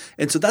 Right?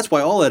 And so that's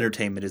why all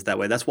entertainment is that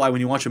way. That's why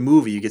when you watch a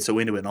movie, you get so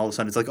into it, and all of a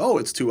sudden it's like, oh,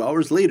 it's 2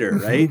 hours later,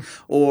 right?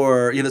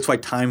 Or, that's why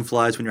time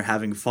flies when you're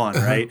having fun,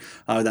 right?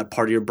 That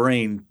part of your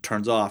brain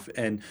turns off.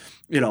 And,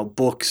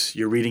 books,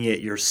 you're reading it,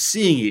 you're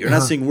seeing it. You're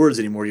not seeing words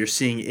anymore. You're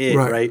seeing it,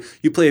 right?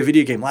 You play a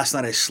video game. Last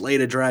night I slayed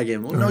a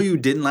dragon. Well, no, you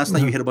didn't. Last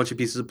night you hit a bunch of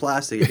pieces of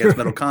plastic against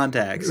metal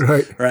contacts,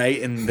 right?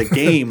 And the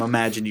game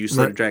imagined you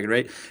slayed a dragon,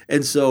 right?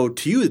 And so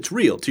to you, it's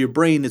real. To your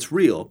brain, it's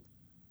real.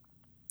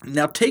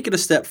 Now take it a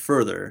step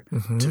further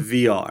to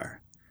VR,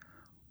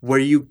 where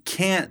you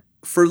can't,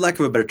 for lack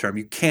of a better term,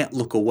 you can't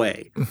look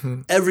away.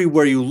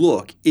 Everywhere you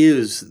look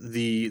is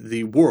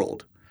the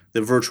world,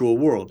 the virtual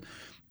world.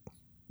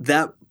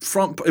 That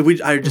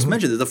I just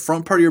mentioned that the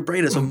front part of your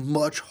brain has a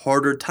much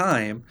harder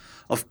time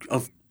of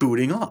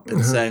booting up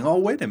and saying, oh,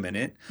 wait a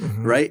minute,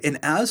 right? And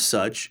as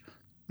such,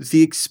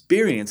 the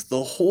experience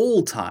the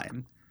whole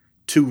time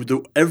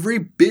to every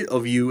bit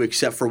of you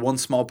except for one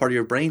small part of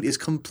your brain is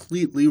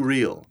completely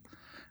real.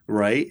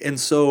 Right, and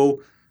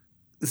so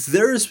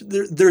there's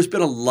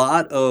been a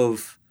lot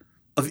of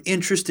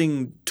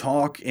interesting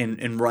talk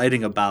and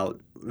writing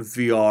about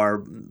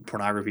VR,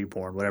 pornography,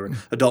 porn, whatever,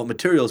 adult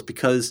materials,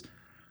 because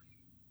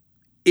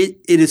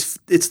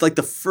it's like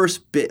the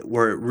first bit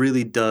where it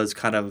really does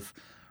kind of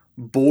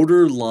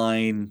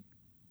borderline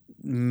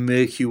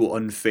make you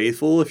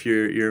unfaithful if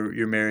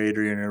you're married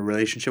or you're in a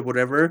relationship,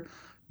 whatever,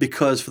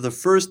 because for the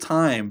first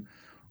time,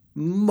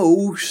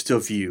 most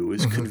of you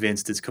is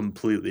convinced it's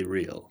completely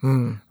real,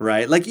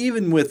 right? Like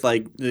even with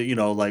like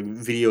like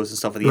videos and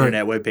stuff on the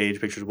internet,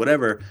 webpage, pictures,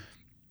 whatever.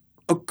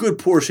 A good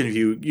portion of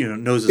you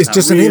knows it's not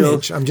just real. An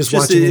image. I'm just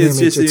watching an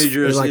image.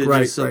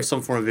 It's like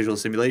some form of visual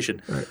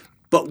simulation. Right.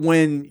 But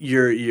when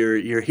your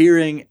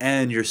hearing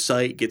and your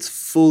sight gets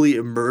fully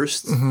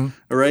immersed,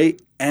 right,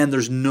 and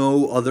there's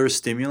no other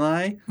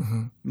stimuli,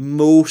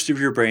 most of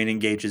your brain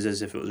engages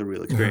as if it was a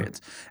real experience.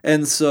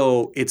 And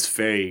so it's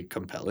very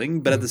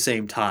compelling, but at the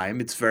same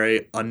time, it's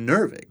very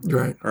unnerving,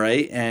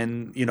 right?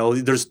 And,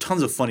 there's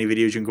tons of funny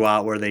videos you can go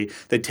out where they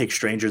take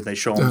strangers and they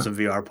show them some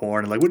VR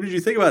porn and like, what did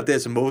you think about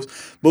this? And most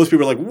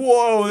people are like,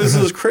 whoa, this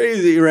is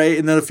crazy, right?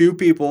 And then a few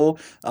people,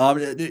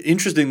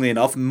 interestingly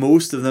enough,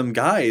 most of them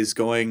guys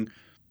going,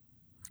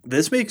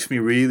 this makes me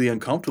really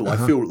uncomfortable. I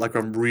feel like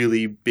I'm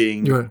really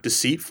being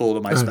deceitful to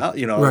my spouse,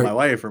 my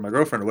wife or my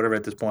girlfriend or whatever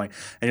at this point.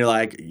 And you're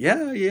like,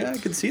 yeah, I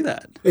can see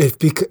that.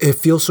 It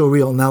feels so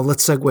real. Now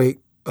let's segue,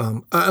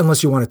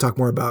 unless you want to talk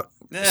more about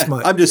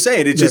smut. I'm just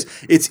saying,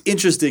 it's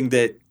interesting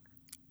that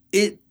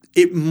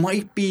it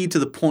might be to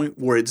the point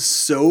where it's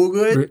so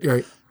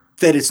good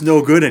that it's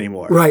no good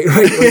anymore. Right.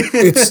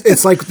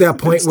 It's like that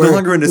point it's no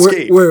longer an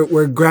escape.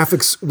 Where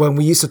graphics, when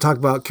we used to talk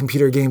about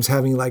computer games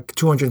having like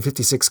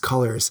 256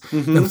 colors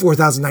and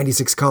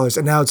 4,096 colors,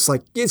 and now it's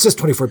like, it's just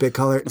 24-bit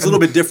color. It's a little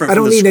bit different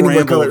from the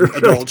scrambled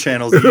adult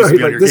channels that used to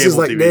be on your this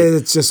cable is like, TV.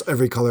 It's just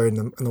every color in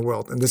the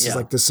world. And this is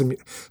like, the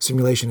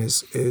simulation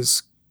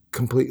is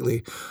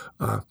completely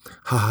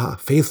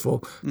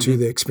faithful to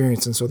the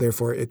experience, and so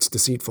therefore it's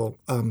deceitful.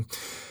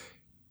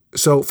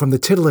 So from the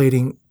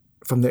titillating,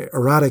 from the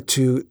erotic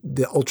to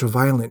the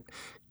ultra-violent,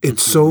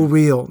 it's so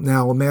real.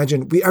 Now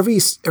imagine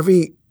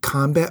every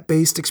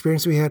combat-based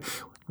experience we had,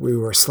 we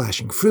were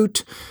slashing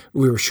fruit,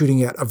 we were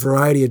shooting at a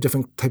variety of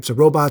different types of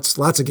robots.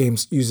 Lots of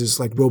games uses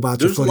like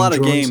robots. There's or a lot of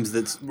drones. Games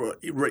that's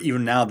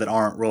even now that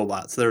aren't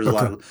robots. There's a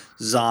lot of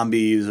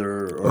zombies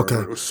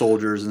or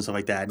soldiers and stuff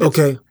like that.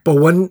 But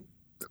when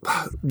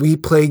we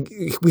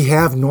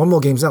have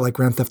normal games now like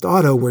Grand Theft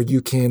Auto where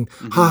you can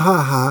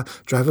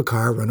drive a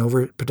car, run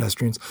over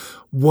pedestrians.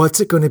 What's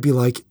it going to be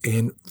like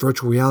in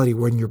virtual reality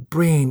when your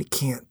brain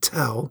can't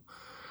tell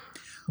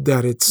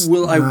that it's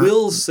I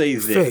will say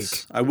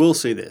this.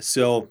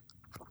 So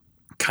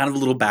kind of a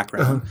little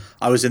background.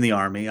 I was in the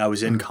Army. I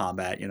was in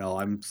combat.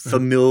 I'm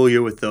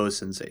familiar with those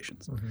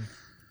sensations.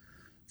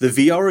 The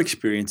VR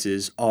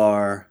experiences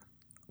are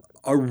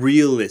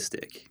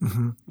realistic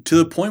to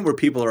the point where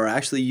people are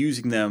actually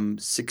using them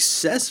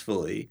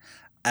successfully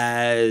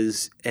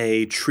as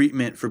a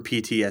treatment for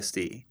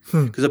PTSD.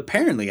 Because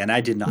apparently, and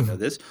I did not know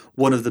this,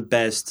 one of the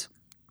best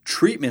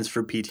treatments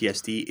for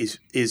PTSD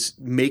is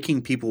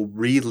making people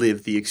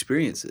relive the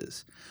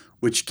experiences,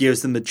 which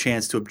gives them the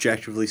chance to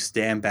objectively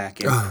stand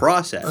back and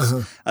process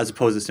as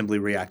opposed to simply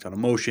react on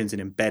emotions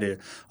and embed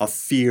a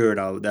fear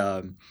and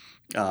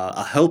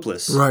a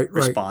helpless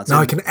response.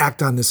 Now I can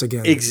act on this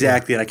again.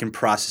 Exactly, and I can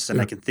process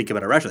and I can think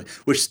about it rationally,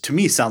 which to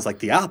me sounds like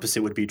the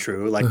opposite would be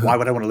true. Like, why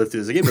would I want to live through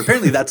this again? But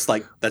apparently that's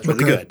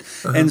really good.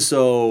 And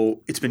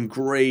so it's been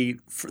great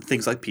for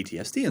things like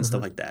PTSD and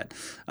stuff like that,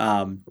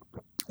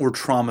 or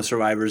trauma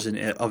survivors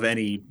of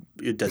any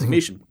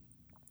designation.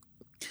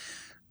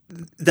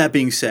 That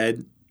being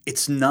said,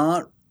 it's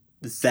not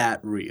that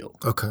real.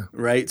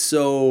 Right?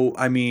 So,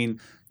 I mean,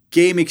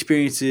 game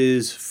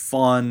experiences,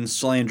 fun,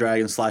 slaying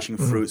dragons, slashing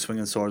fruit,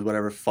 swinging swords,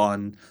 whatever,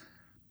 fun.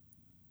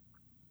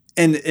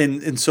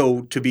 And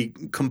so to be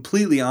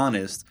completely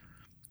honest,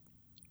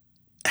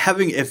 have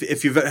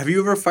you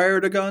ever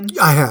fired a gun?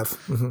 I have.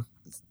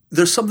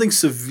 There's something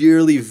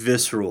severely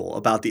visceral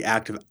about the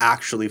act of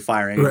actually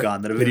firing a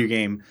gun that a video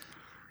game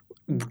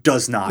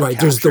does not capture.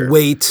 There's the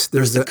weight.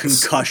 There's the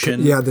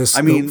concussion. There's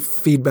the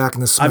feedback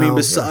and the smell.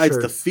 Besides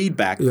the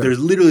feedback, there's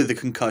literally the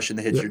concussion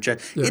that hits your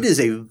chest. It is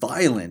a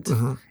violent,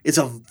 it's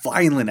a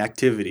violent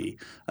activity,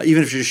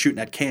 even if you're just shooting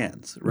at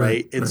cans,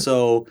 right? And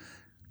so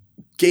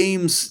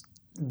games,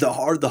 the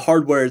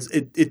hardware,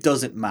 it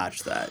doesn't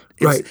match that.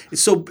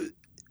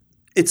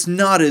 It's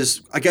not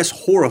as, I guess,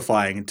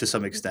 horrifying to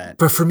some extent.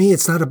 But for me,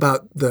 it's not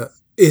about the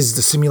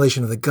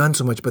simulation of the gun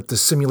so much, but the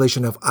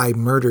simulation of I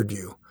murdered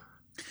you.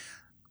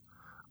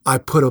 I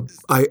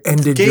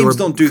ended your... Games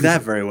don't do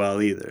that very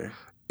well either.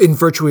 In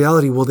virtual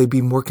reality, will they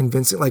be more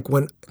convincing? Like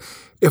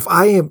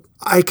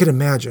I could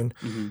imagine,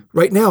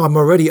 right now I'm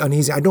already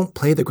uneasy. I don't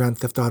play the Grand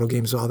Theft Auto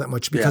games all that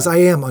much because I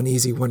am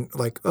uneasy when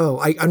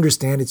I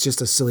understand it's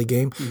just a silly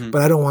game,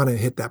 but I don't want to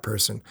hit that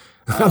person.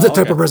 I'm the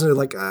type of person who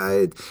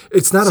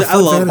it's not a fun fantasy. I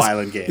love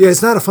violent games. Yeah,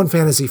 it's not a fun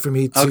fantasy for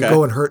me to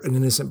go and hurt an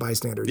innocent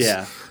bystander.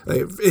 Yeah.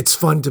 It's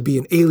fun to be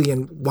an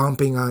alien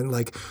womping on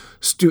when I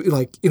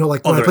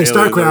play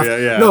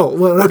StarCraft. No,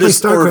 when I play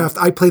StarCraft,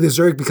 I play the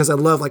Zerg because I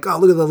love look at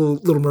the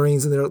little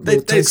Marines and their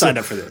little they signed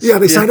up for this. Yeah,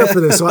 they signed up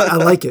for this, so I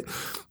like it.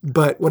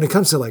 But when it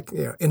comes to like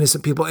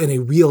innocent people in a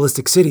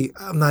realistic city,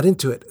 I'm not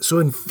into it. So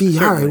in VR,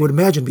 Certainly. I would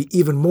imagine be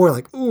even more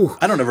like, ooh.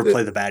 I don't ever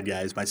play the bad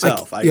guys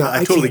myself. I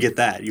I totally can't- get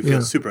that. You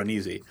feel super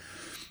uneasy.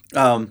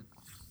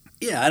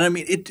 Yeah, and I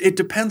mean, it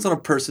depends on a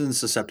person's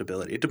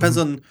susceptibility. It depends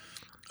on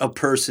a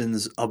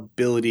person's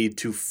ability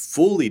to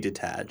fully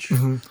detach.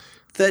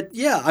 That,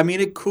 yeah, I mean,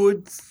 it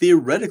could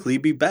theoretically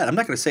be bad. I'm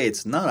not going to say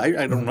it's not.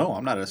 I don't know.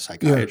 I'm not a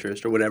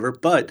psychiatrist or whatever,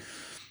 but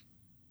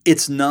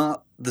it's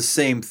not the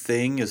same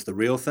thing as the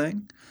real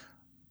thing.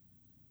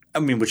 I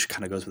mean, which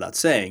kind of goes without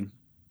saying.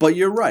 But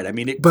you're right. I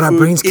mean, But our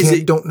brains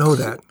don't know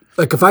that.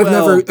 Like if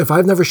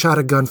I've never shot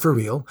a gun for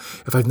real,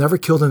 if I've never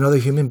killed another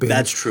human being,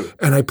 That's true.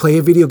 and I play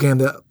a video game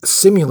that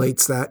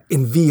simulates that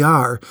in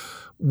VR,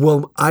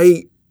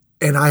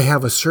 I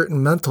have a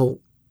certain mental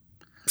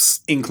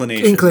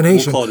Inclination.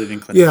 We'll call it an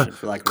inclination. Yeah,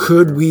 For lack of a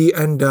could better word. we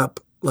end up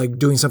like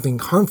doing something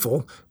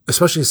harmful,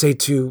 especially say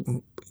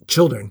to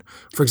children,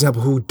 for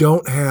example, who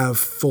don't have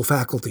full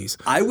faculties?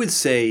 I would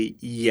say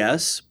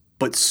yes,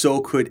 but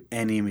so could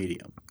any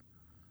medium.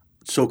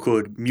 So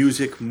could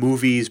music,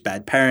 movies,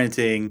 bad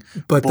parenting,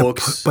 But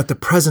books. the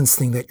presence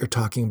thing that you're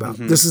talking about,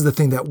 Mm-hmm. this is the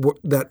thing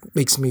that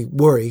makes me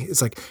worry.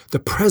 It's like the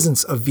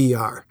presence of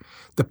VR,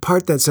 the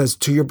part that says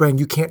to your brain,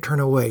 you can't turn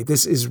away.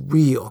 This is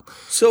real.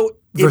 So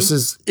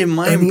versus in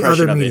my any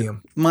impression other of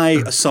medium. it, my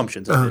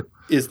assumptions of it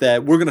is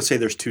that we're going to say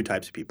there's two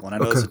types of people, and I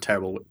know that's a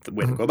terrible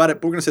way to go about it,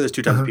 but we're going to say there's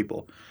two types of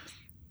people.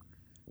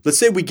 Let's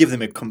say we give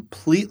them a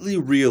completely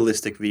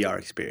realistic VR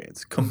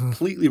experience,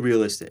 completely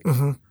realistic.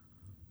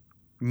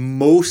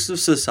 Most of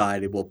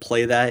society will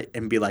play that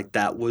and be like,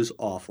 that was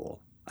awful.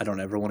 I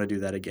don't ever want to do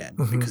that again,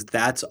 because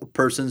that's a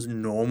person's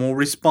normal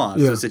response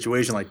to Yeah. a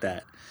situation like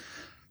that.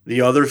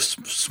 The other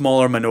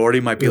smaller minority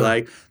might be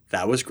like,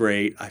 that was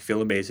great. I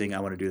feel amazing. I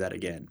want to do that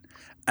again.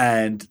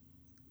 And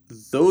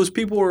those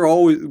people we're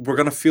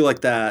going to feel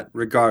like that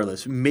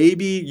regardless.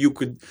 Maybe you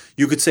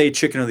could say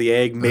chicken or the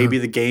egg. Maybe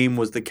the game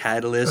was the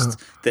catalyst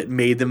that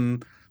made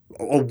them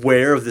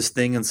aware of this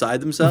thing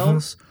inside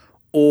themselves.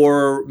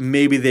 Or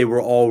maybe they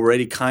were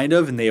already kind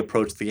of, and they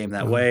approached the game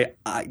that way.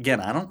 Again,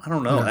 I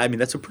don't know. I mean,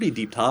 that's a pretty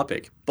deep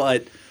topic,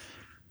 but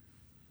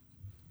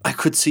I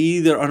could see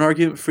an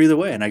argument for either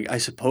way. And I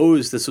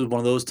suppose this was one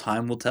of those,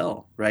 time will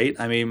tell, right?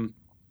 I mean,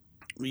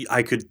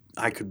 I could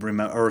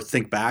remember or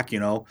think back,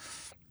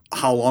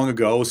 how long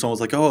ago someone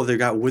was like, oh, they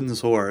got wooden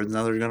swords.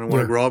 Now they're going to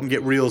want to grow up and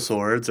get real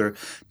swords. Or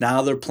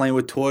now they're playing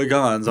with toy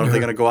guns. Aren't they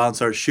going to go out and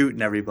start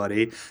shooting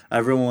everybody?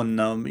 Everyone,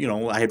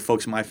 I had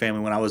folks in my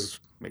family when I was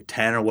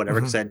 10 or whatever,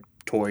 because I had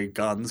toy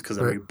guns, because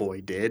every boy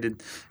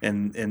did.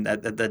 And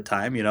at that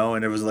time,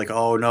 and it was like,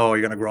 oh, no,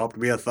 you're going to grow up to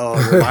be a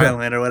thug or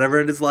violent or whatever.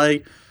 And it's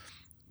like,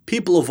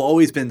 people have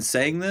always been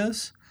saying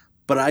this,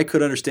 but I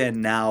could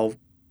understand now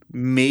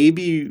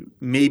maybe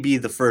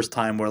the first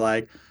time we're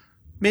like,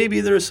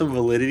 maybe there's some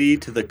validity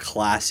to the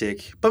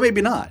classic, but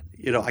maybe not.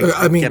 I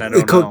don't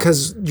know.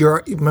 Because you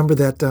remember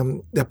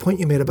that point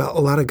you made about a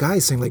lot of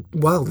guys saying like,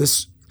 wow,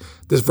 this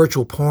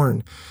virtual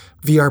porn,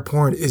 VR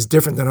porn is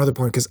different than other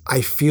porn because I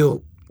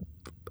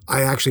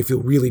actually feel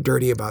really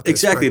dirty about this.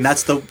 Exactly, right? and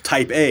that's the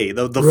type A,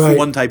 the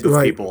one type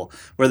of people,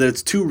 whether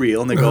it's too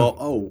real and they go,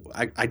 oh,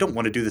 I don't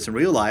want to do this in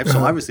real life, so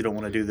I obviously don't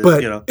want to do this.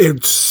 But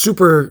it's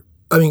super.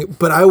 I mean,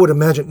 but I would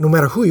imagine no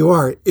matter who you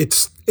are,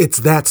 it's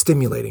that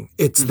stimulating.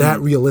 It's that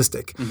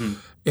realistic.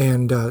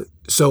 And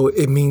so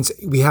it means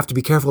we have to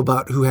be careful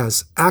about who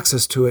has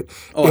access to it.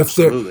 Oh,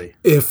 absolutely.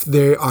 If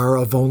they are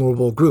a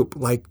vulnerable group,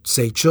 like,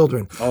 say,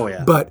 children. Oh,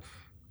 yeah. But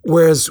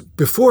whereas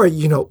before,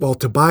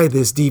 to buy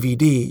this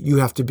DVD, you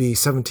have to be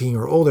 17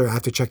 or older. I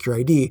have to check your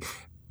ID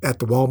at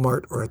the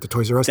Walmart or at the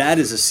Toys R Us. That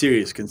is a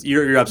serious concern.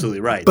 You're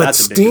absolutely right. But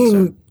That's a big Steam...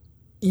 concern.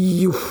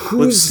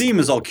 Who's Steam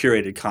is all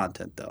curated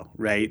content, though,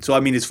 right? So I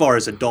mean, as far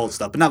as adult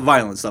stuff, but not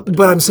violent stuff.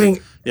 But I'm saying,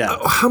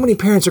 how many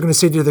parents are going to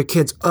say to their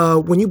kids,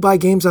 "When you buy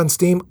games on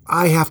Steam,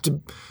 I have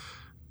to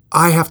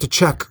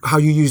check how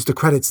you use the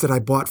credits that I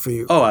bought for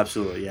you." Oh,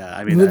 absolutely, yeah.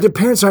 I mean, the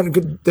parents aren't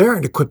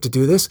equipped to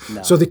do this,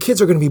 so the kids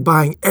are going to be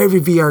buying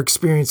every VR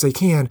experience they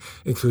can,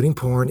 including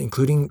porn,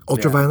 including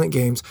ultra-violent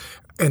games,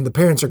 and the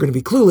parents are going to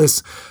be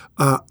clueless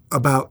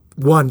about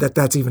one,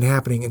 that's even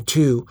happening, and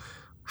two,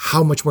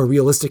 how much more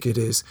realistic it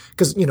is,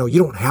 because you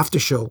don't have to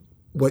show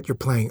what you're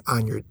playing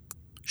on your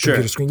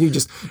computer screen. You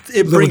just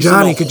little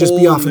Johnny could just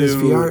be off in his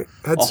VR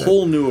headset. A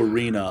whole new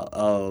arena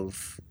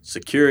of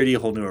security, a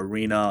whole new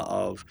arena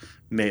of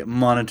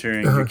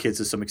monitoring your kids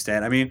to some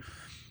extent. I mean,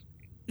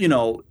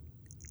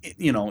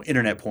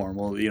 internet porn,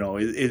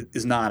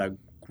 is not a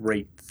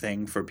great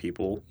thing for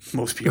people,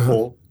 most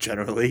people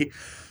generally.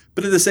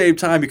 But at the same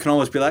time, you can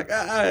almost be like,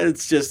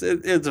 it's just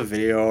it's a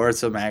video or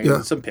it's a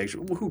magazine, some picture.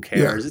 Well, who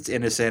cares? It's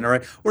innocent,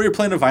 or you're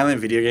playing a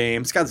violent video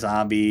game. It's got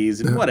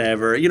zombies and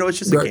whatever. It's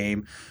just a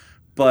game.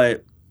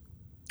 But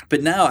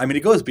now, I mean,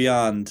 it goes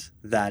beyond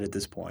that at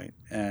this point.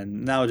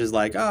 And now it's just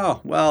like, oh,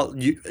 well,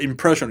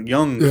 impression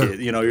young kid.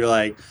 You're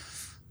like,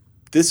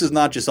 this is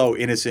not just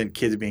innocent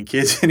kids being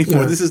kids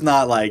anymore. This is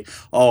not like,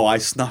 oh, I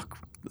snuck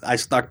I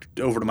snuck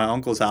over to my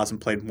uncle's house and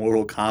played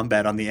Mortal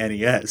Kombat on the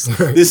NES.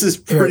 This is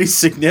pretty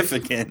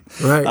significant.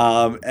 Right.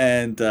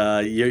 And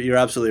you're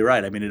absolutely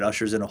right. I mean, it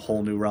ushers in a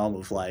whole new realm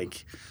of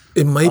like.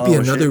 It might be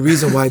another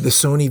reason why the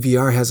Sony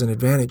VR has an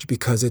advantage,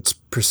 because it's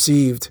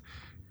perceived.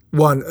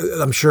 One,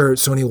 I'm sure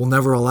Sony will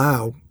never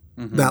allow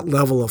that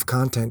level of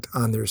content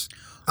on their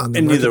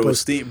and neither will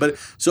Steam. But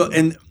so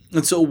and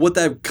so what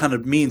that kind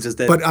of means is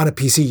that. But on a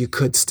PC, you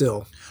could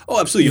still. Oh,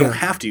 absolutely! You don't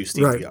have to use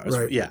Steam VR.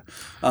 Right. Yeah.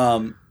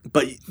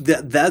 But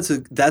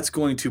that's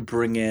going to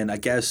bring in, I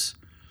guess,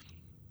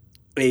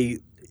 a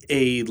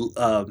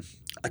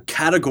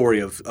category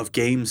of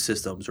game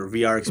systems or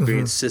VR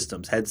experience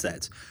systems,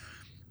 headsets,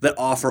 that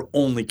offer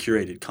only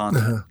curated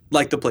content,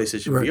 like the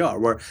PlayStation VR,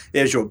 where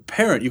as your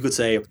parent, you could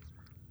say,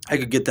 I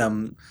could get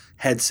them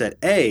headset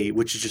A,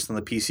 which is just on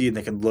the PC, and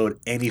they can load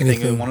anything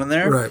they want in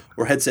there,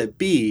 or headset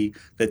B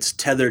that's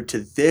tethered to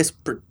this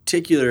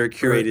particular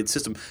curated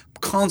system,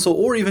 console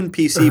or even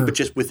PC, but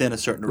just within a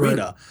certain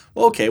arena.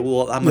 Well, okay,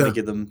 well, I'm going to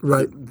give them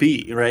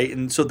B, right?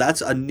 And so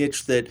that's a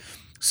niche that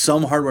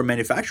some hardware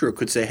manufacturer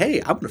could say,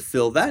 hey, I'm going to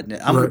fill that niche.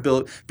 I'm going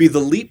to be the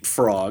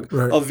leapfrog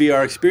of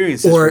VR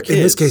experiences for kids. Or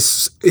in this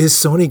case, is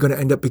Sony going to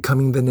end up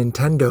becoming the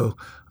Nintendo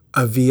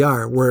of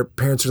VR, where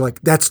parents are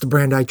like, that's the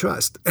brand I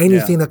trust.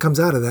 Anything that comes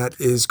out of that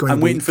is going to be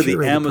I'm waiting for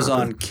the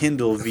Amazon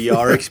Kindle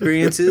VR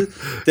experiences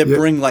that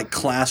bring like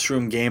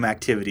classroom game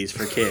activities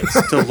for kids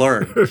to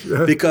learn.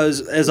 Because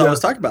as I was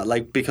talking about,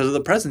 like because of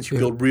the presence, you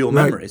build real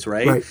memories,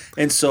 right?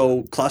 And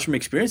so classroom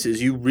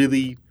experiences, you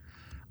really,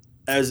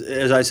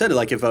 as I said,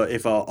 like if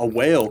a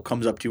whale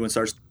comes up to you and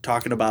starts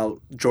talking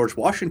about George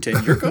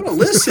Washington, you're gonna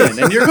listen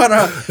and you're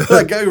gonna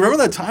like, remember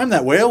that time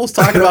that whale was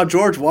talking about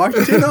George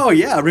Washington? Oh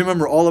yeah, I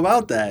remember all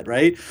about that,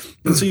 right?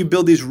 And so you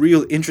build these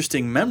real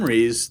interesting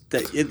memories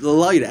that it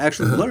allow you to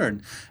actually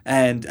learn.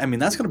 And I mean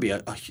that's gonna be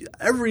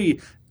every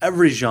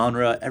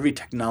genre, every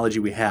technology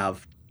we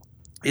have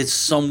is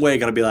some way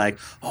going to be like,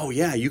 oh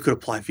yeah, you could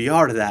apply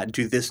VR to that and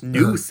do this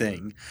new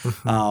thing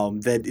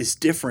that is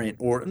different,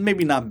 or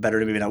maybe not better,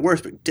 maybe not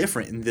worse, but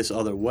different in this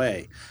other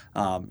way.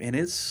 And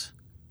it's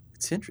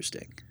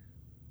interesting.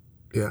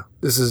 Yeah,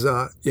 this is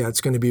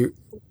it's going to be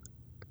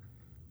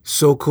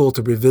so cool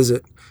to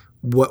revisit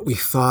what we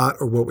thought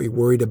or what we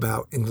worried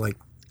about in like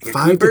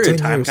 5 to 10 years.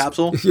 Time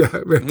capsule? Yeah. I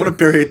want to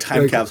bury a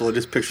time capsule of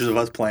just pictures of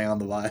us playing on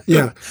the Vive.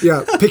 Yeah.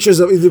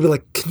 Pictures of, they'd be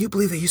like, can you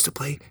believe they used to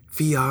play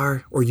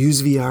VR or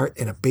use VR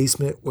in a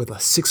basement with a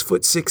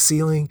 6'6"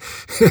 ceiling?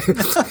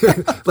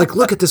 Like,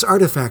 look at this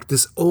artifact,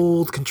 this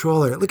old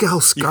controller. Look at how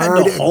scarred.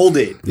 You had to hold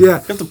it. Yeah. You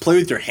have to play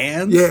with your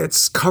hands. Yeah,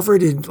 it's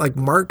covered in like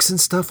marks and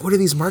stuff. What are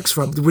these marks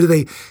from? Were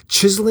they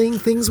chiseling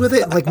things with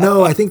it? Like,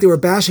 no, I think they were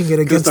bashing it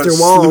against their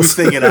walls.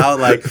 Sleuthing it out.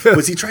 Like,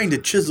 was he trying to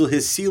chisel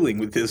his ceiling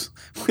with this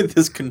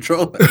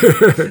controller?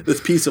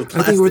 This piece of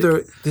plastic. I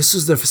think this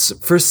is the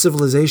first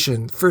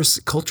civilization,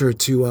 first culture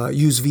to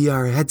use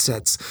VR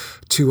headsets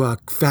to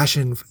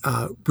fashion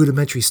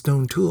rudimentary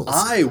stone tools.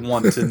 I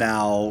want to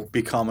now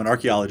become an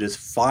archaeologist,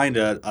 find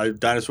a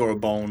dinosaur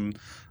bone,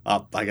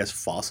 I guess,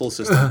 fossil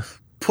system,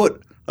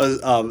 put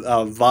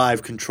a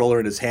Vive controller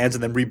in his hands,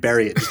 and then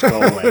rebury it just to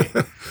go away.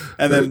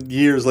 And then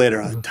years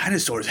later,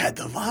 dinosaurs had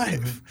the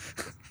Vive.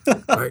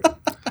 Right.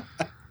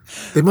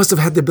 They must have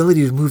had the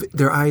ability to move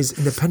their eyes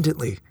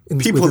independently.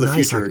 People in the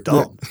future are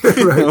dumb.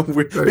 Yeah. Right.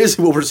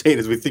 Basically, what we're saying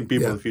is we think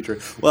people in the future,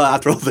 well,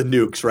 after all the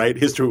nukes, right,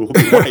 history will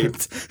be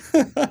wiped.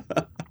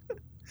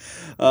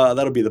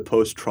 That'll be the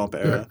post-Trump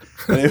era.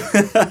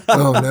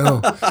 Oh,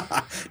 no.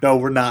 No,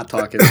 we're not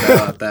talking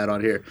about that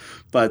on here.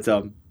 But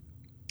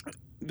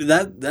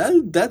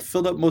that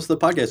filled up most of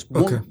the podcast.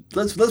 Okay.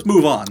 Let's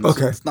move on.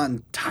 Okay. It's not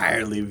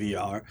entirely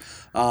VR.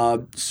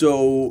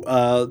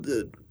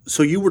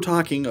 So you were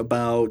talking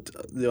about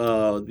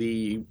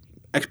the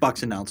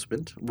Xbox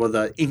announcement, or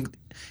the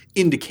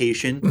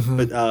indication,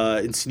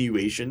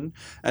 insinuation,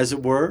 as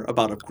it were,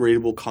 about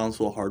upgradable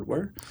console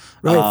hardware.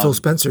 Right, Phil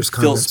Spencer's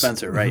comments. Phil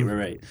Spencer,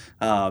 right.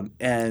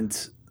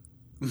 And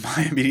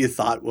my immediate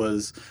thought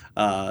was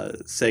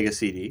Sega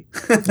CD.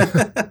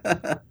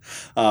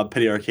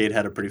 Penny Arcade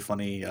had a pretty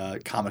funny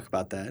comic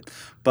about that.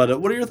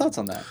 But what are your thoughts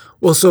on that?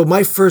 Well, so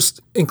my first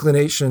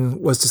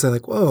inclination was to say,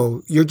 like,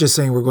 whoa, you're just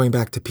saying we're going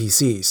back to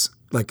PCs.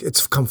 Like,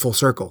 it's come full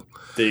circle.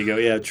 There you go.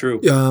 Yeah, true.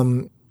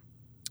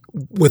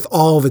 With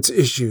all of its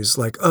issues,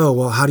 like, oh,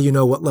 well, how do you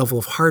know what level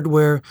of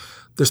hardware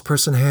this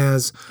person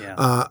has? Yeah.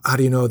 How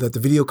do you know that the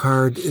video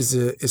card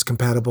is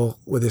compatible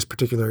with this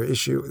particular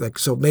issue? Like,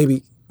 so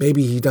maybe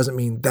he doesn't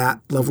mean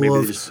that level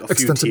of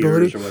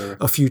extensibility,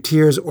 a few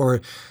tiers,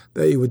 or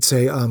that you would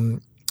say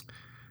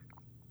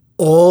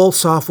all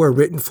software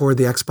written for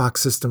the Xbox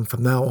system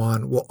from now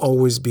on will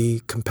always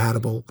be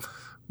compatible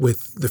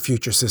with the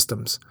future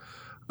systems.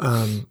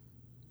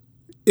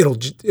 It'll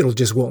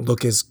just won't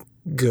look as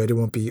good. It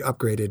won't be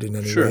upgraded in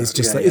any way. It's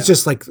just it's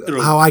just like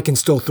how I can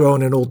still throw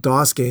in an old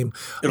DOS game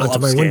onto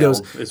my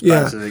Windows. As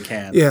fast as it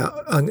can. Yeah,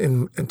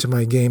 into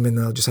my game, and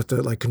I'll just have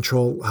to like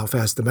control how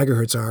fast the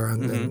megahertz are,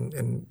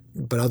 and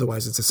but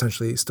otherwise it's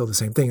essentially still the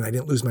same thing. And I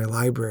didn't lose my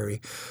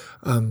library,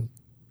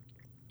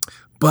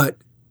 but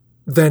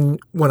then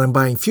when I'm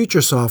buying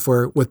future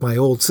software with my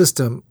old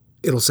system,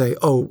 it'll say,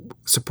 oh,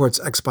 supports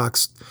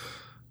Xbox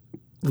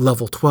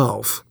level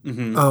 12.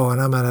 Oh,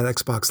 and I'm at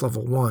Xbox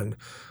level 1.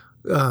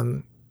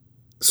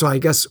 So I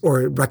guess,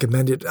 or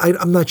recommended.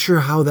 I'm not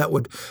sure how that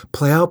would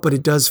play out, but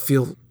it does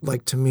feel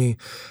like to me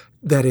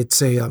that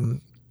it's a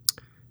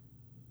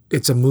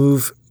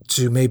move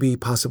to maybe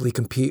possibly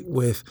compete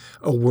with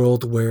a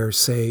world where,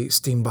 say,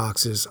 Steam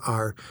boxes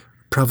are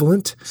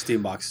prevalent.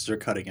 Steam boxes are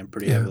cutting in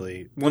pretty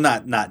heavily. Well,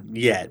 not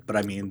yet, but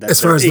I mean, that's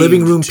as far as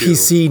living room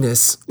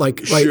PC-ness, like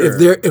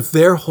if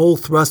their whole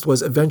thrust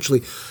was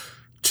eventually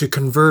to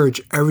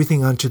converge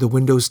everything onto the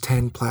Windows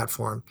 10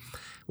 platform,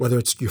 whether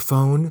it's your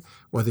phone,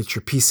 whether it's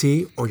your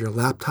PC or your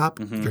laptop,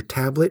 your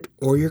tablet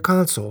or your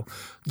console,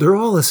 they're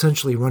all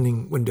essentially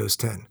running Windows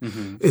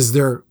 10. Is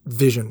their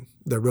vision,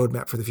 their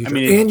roadmap for the future. I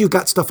mean, and you've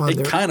got stuff on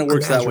there. It kind of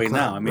works that way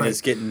now. I mean,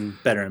 it's getting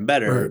better and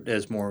better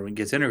as more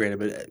gets integrated.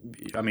 But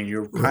I mean,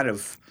 you're kind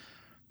of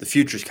the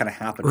future's kind of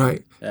happening.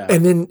 Right. Yeah.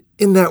 And then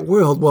in that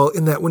world,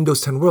 in that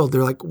Windows 10 world,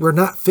 they're like, we're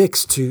not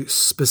fixed to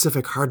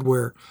specific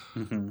hardware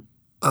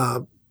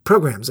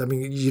programs. I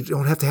mean, you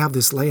don't have to have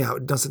this layout.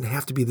 It doesn't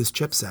have to be this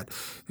chipset.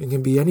 It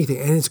can be anything.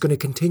 And it's going to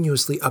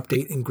continuously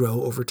update and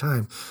grow over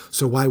time.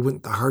 So why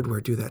wouldn't the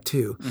hardware do that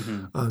too?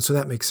 So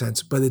that makes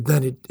sense. But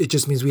then it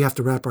just means we have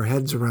to wrap our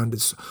heads around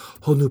this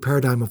whole new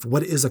paradigm of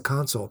what is a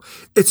console.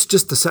 It's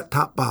just a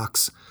set-top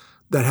box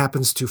that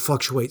happens to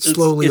fluctuate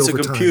slowly over time.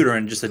 It's a computer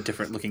in just a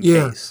different looking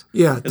case.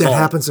 Yeah, that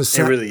happens to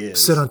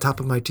sit on top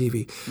of my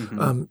TV.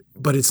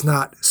 But it's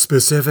not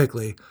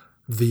specifically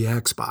the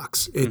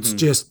Xbox. It's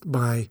just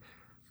my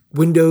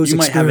Windows you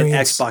might have an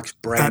experience Xbox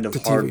brand of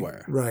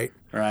hardware. Right.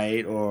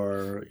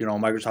 Or,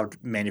 Microsoft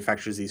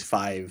manufactures these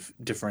 5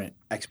 different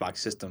Xbox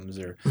systems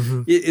or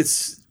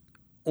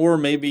or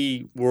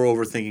maybe we're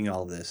overthinking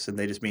all this and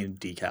they just mean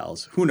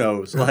decals. Who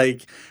knows?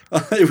 Like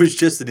it was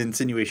just an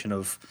insinuation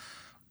of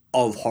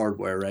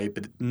hardware, right?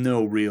 But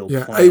no real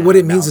plan. What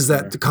it means is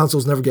that the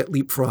consoles never get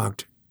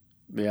leapfrogged.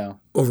 Yeah.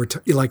 Over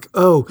time, you're like,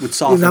 now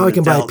I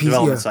can buy a PC.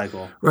 Development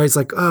cycle. Right. It's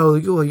like,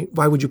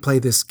 why would you play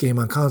this game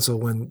on console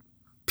when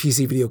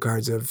PC video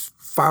cards have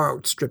far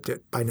outstripped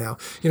it by now?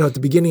 At the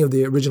beginning of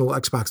the original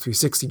Xbox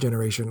 360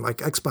 generation, like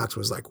Xbox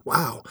was like,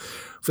 wow,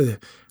 for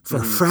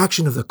a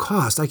fraction of the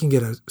cost, I can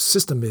get a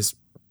system as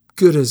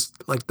good as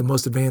like the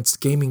most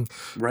advanced gaming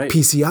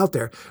PC out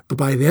there. But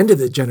by the end of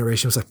the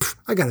generation, it was like,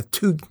 I got a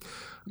 2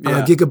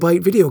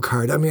 gigabyte video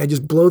card. I mean, I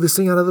just blow this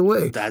thing out of the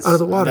water, and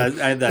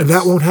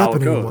that won't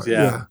happen anymore.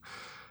 Yeah.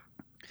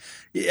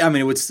 I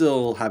mean, it would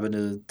still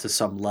happen to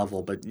some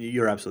level, but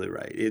you're absolutely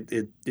right.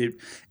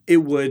 It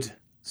would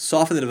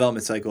soften the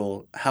development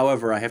cycle.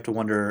 However, I have to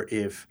wonder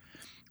if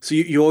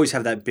you always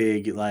have that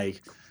big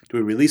like, do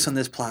we release on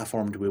this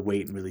platform? Do we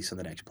wait and release on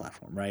the next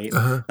platform? Right?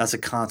 That's a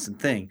constant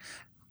thing.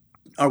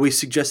 Are we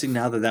suggesting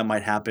now that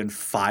might happen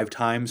 5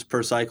 times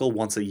per cycle,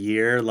 once a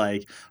year?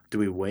 Like, do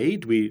we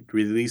wait? Do we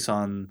release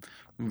on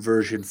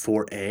version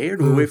 4A or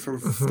do we wait for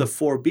the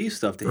 4B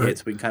stuff to hit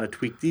so we can kind of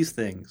tweak these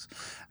things?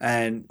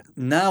 And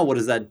now what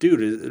does that do?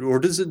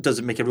 Does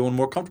it make everyone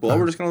more comfortable?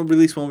 We're just going to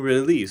release when we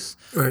release.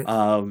 Right.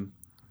 And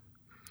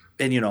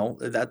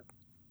that,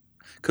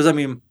 because I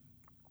mean,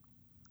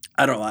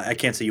 I don't know. I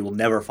can't say you will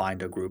never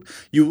find a group.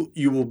 You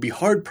will be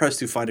hard pressed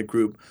to find a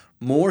group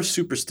more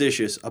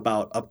superstitious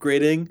about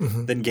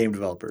upgrading than game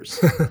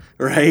developers,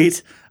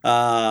 right?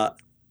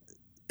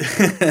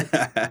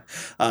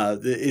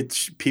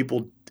 It's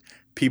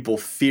people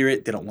fear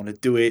it. They don't want to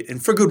do it,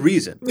 and for good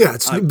reason. Yeah,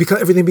 it's because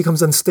everything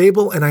becomes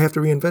unstable, and I have to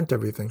reinvent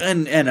everything.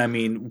 And I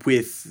mean,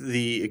 with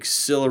the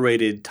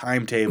accelerated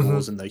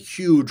timetables and the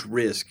huge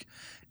risk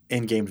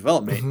in game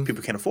development,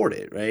 people can't afford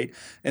it, right?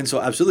 And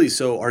so, absolutely.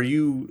 So,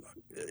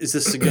 is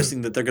this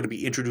suggesting that they're going to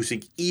be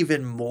introducing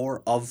even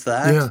more of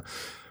that? Yeah.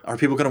 Are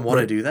people going to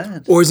want to do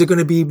that? Or is it going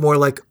to be more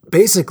like,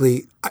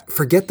 basically,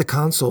 forget the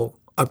console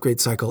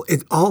upgrade cycle.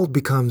 It all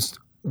becomes,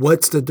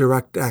 what's the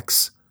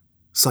DirectX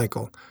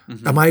cycle?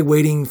 Am I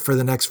waiting for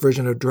the next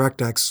version of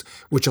DirectX,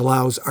 which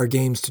allows our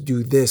games to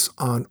do this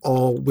on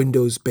all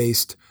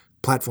Windows-based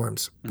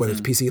platforms, whether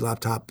it's PC,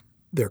 laptop,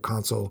 their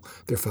console,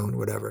 their phone,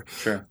 whatever.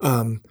 Sure.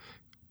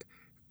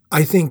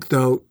 I think,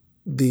 though,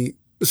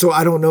 so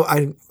I don't know.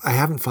 I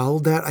haven't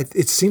followed that.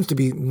 It seems to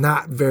be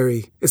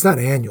it's not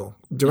annual.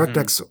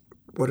 DirectX,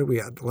 what are we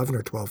at, 11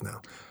 or 12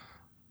 now?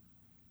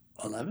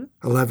 11?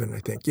 11, I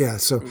think. Yeah.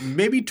 So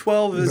maybe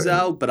 12 is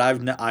out, but I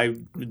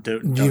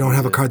don't. You don't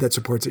have a card that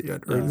supports it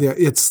yet, right? Yeah.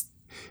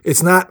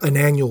 It's not an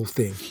annual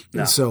thing,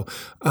 and so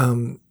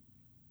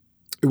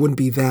it wouldn't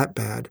be that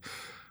bad.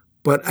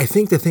 But I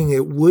think the thing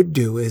it would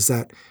do is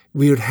that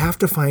we would have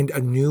to find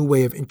a new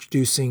way of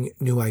introducing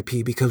new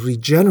IP, because we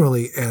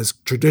generally, as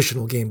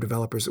traditional game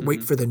developers,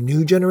 wait for the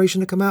new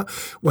generation to come out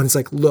when it's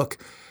like, look,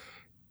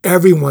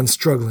 everyone's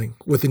struggling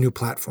with a new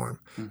platform.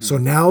 So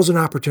now's an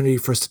opportunity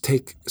for us to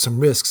take some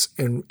risks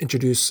and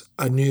introduce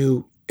a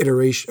new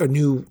iteration, a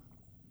new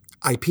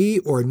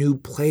IP or a new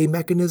play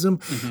mechanism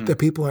that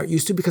people aren't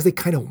used to because they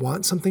kind of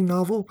want something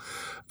novel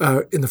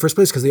in the first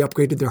place because they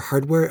upgraded their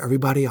hardware,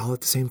 everybody all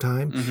at the same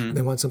time. And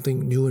they want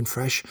something new and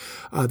fresh.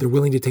 They're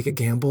willing to take a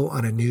gamble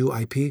on a new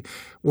IP.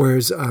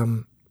 Whereas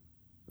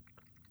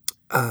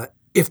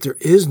if there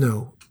is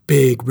no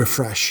big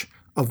refresh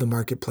of the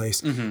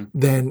marketplace,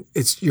 then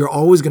you're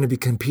always going to be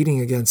competing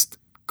against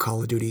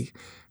Call of Duty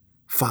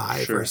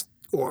 5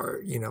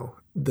 or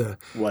the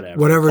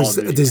whatever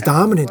is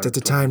dominant at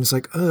the time. It's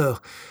like,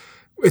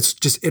 it's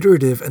just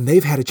iterative, and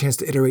they've had a chance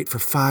to iterate for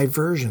 5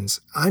 versions.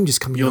 I'm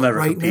just coming out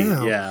right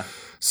now. Yeah.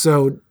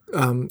 So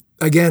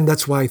again,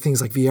 that's why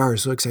things like VR are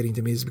so exciting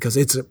to me, is because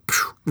it's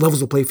levels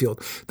the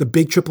playfield. The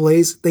big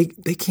AAAs,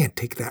 they can't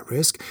take that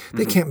risk.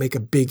 They can't make a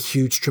big,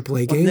 huge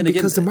AAA game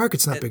because the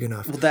market's not big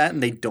enough. Well, that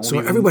and they don't. So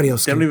everybody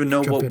else, they don't even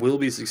know what will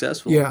be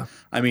successful. Yeah.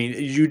 I mean,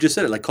 you just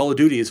said it. Like Call of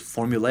Duty is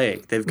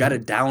formulaic. They've got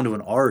it down to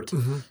an art.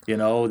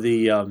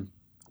 The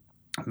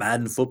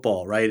Madden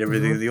football, right?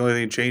 Everything. The only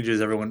thing that changes,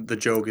 the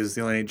joke is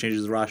the only thing that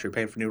changes the roster. You're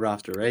paying for a new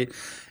roster, right?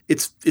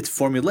 It's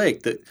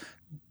formulaic. That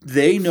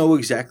they know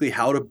exactly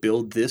how to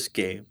build this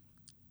game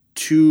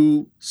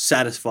to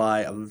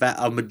satisfy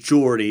a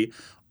majority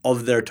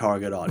of their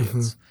target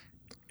audience.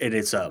 And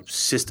it's a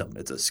system.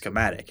 It's a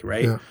schematic,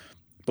 right? Yeah.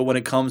 But when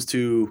it comes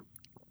to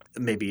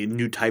maybe a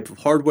new type of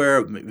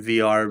hardware,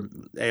 VR,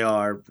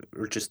 AR,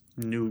 or just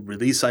new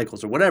release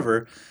cycles or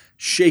whatever,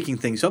 shaking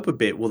things up a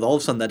bit, well, all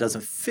of a sudden that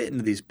doesn't fit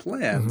into these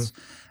plans.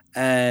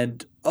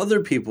 And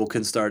other people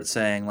can start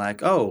saying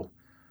like, oh,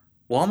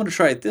 well, I'm going to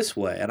try it this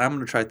way and I'm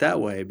going to try it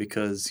that way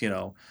because,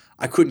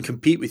 I couldn't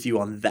compete with you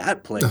on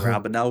that playing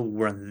ground, but now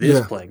we're on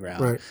this playing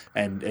ground. Right.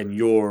 And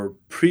your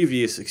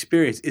previous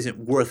experience isn't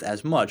worth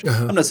as much.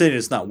 I'm not saying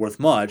it's not worth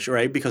much,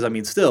 right? Because, I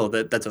mean, still,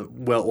 that's a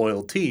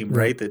well-oiled team,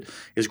 right, that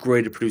is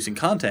great at producing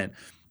content.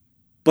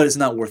 But it's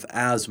not worth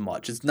as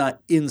much. It's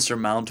not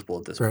insurmountable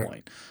at this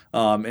point.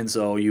 And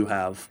so you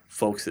have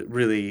folks that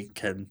really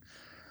can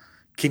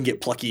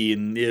get plucky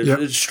and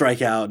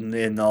strike out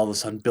and all of a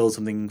sudden build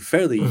something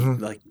fairly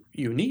like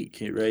unique,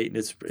 right? And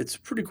it's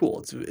pretty cool.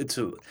 It's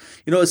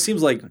it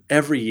seems like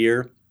every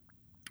year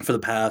for the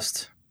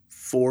past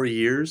 4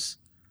 years,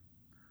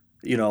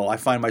 I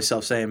find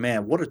myself saying,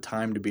 man, what a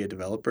time to be a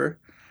developer,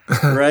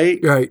 right?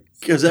 Right.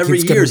 Because every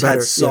year's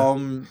had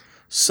something.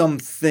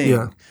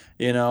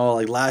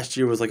 Like last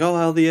year was like, oh,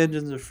 all the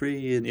engines are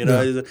free, and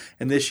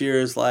and this year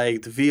is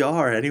like the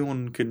VR,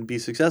 anyone can be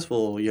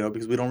successful,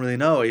 because we don't really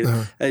know,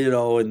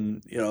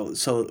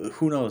 so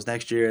who knows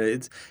next year?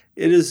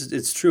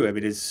 It's true. I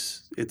mean,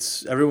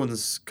 it's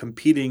everyone's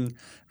competing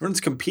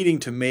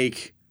to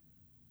make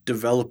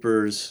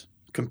developers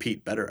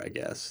compete better, I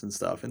guess, and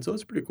stuff, and so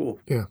it's pretty cool.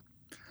 Yeah.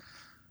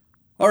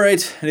 All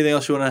right. Anything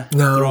else you want to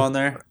throw on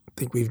there? I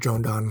think we've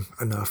droned on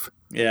enough.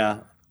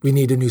 Yeah. We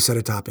need a new set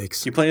of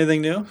topics. You play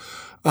anything new?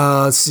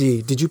 Let's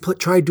see. Did you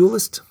try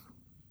Duelist?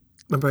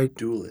 Remember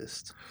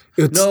Duelist?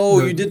 You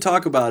did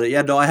talk about it.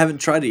 Yeah, no, I haven't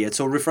tried it yet.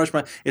 So refresh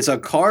my. It's a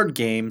card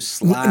game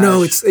 /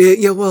 No, it's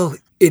Well,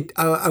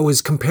 I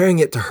was comparing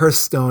it to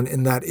Hearthstone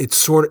in that it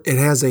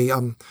has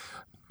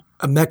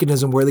a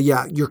mechanism where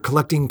you're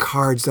collecting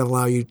cards that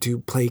allow you to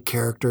play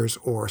characters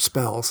or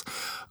spells,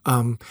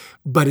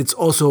 but it's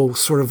also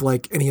sort of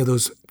like any of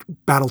those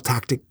battle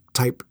tactic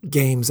type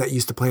games that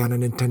used to play on a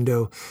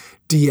Nintendo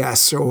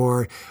DS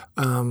or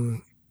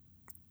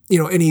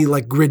any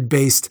like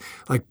grid-based,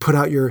 like put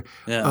out your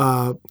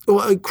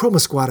Chroma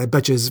Squad, I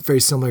bet you is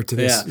very similar to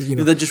this.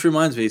 Yeah. That just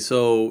reminds me.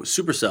 So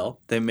Supercell,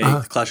 they make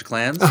Clash of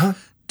Clans.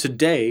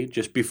 Today,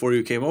 just before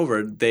you came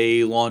over,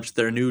 they launched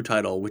their new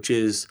title, which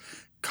is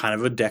kind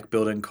of a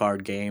deck-building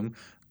card game,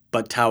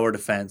 but tower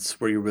defense,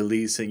 where you're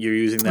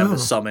using them to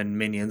summon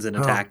minions and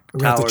attack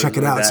towers. We have to check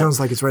it out. It sounds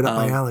like it's right up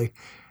my alley.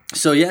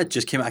 So yeah, it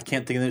just came out. I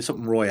can't think of it.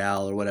 Something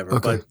Royale or whatever.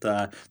 Okay.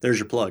 But there's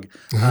your plug.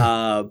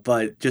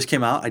 But just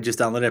came out. I just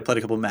downloaded it. I played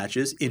a couple of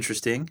matches.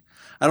 Interesting.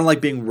 I don't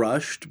like being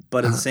rushed,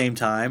 but at the same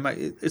time,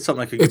 it's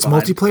something I could get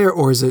behind. It's multiplayer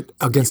or is it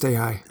against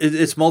AI?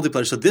 It's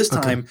multiplayer. So this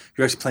time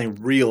you're actually playing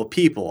real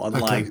people,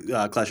 unlike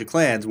Clash of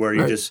Clans where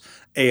you're just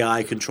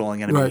AI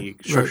controlling enemy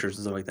structures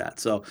and stuff like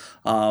that. So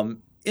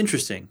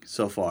interesting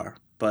so far.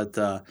 But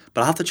I'll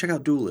have to check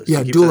out Duelist.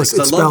 Yeah, Duelist.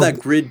 I love that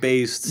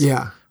grid-based.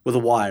 Yeah. With a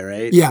Y,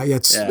 right? Yeah,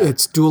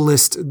 it's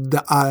Duelist.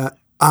 The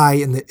I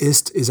in the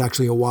ist is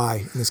actually a Y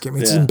in this game.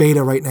 It's in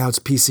beta right now. It's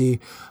PC.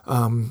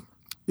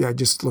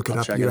 Just look it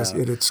up.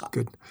 It's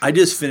good. I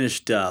just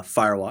finished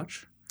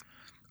Firewatch.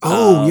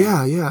 Oh,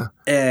 yeah.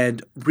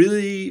 And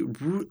really,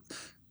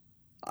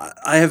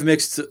 I have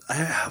mixed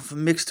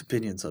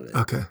opinions of it.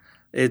 Okay.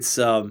 It's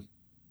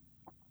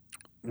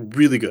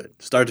really good,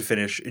 start to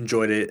finish.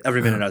 Enjoyed it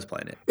every minute I was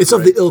playing it. It's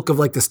of the ilk of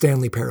like the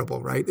Stanley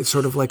Parable, right? It's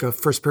sort of like a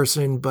first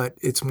person, but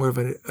it's more of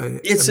a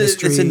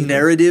mystery. It's a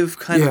narrative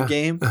kind of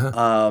game.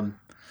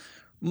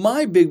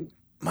 My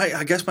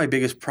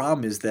biggest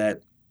problem is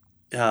that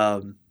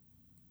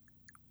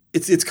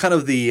it's kind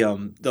of the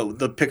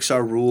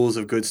Pixar rules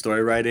of good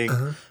story writing,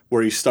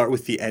 where you start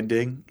with the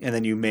ending and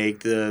then you make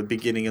the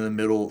beginning and the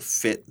middle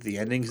fit the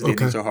endings. The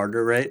endings are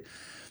harder, right?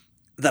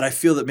 that I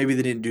feel that maybe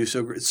they didn't do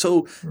so great.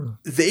 So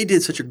they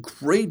did such a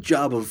great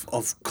job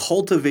of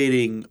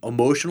cultivating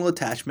emotional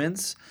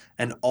attachments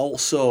and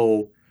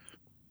also,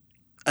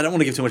 I don't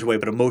want to give too much away,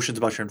 but emotions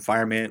about your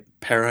environment,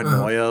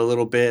 paranoia a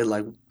little bit,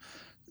 like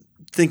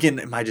thinking,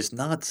 am I just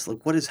nuts?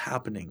 Like, what is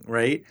happening,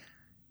 right?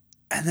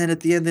 And then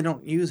at the end, they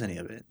don't use any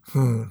of it.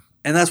 And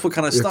that's what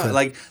kind of stuff.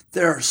 Like,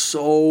 there are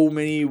so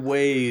many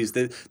ways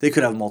that they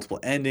could have multiple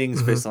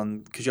endings based on,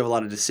 because you have a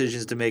lot of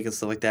decisions to make and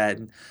stuff like that.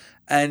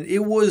 And it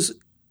was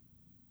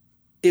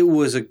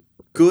a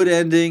good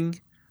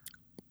ending,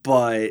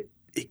 but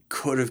it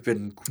could have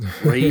been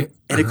great.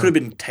 And it could have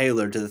been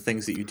tailored to the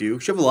things that you do.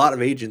 Because you have a lot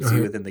of agency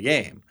within the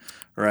game,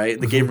 right?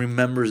 And the game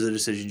remembers the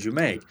decisions you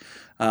make.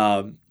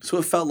 So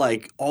it felt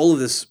like all of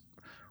this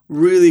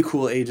really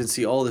cool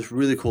agency, all this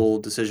really cool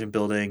decision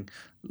building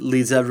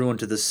leads everyone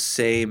to the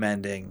same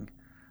ending.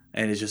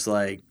 And it's just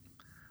like,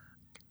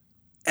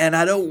 and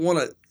I don't want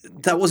to,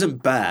 that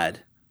wasn't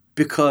bad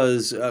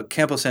because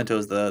Campo Santo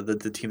is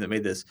the team that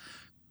made this.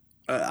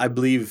 I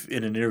believe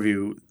in an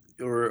interview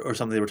or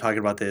something they were talking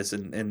about this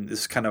and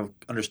this kind of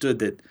understood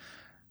that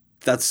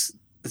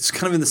it's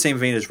kind of in the same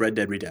vein as Red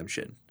Dead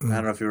Redemption. I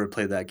don't know if you ever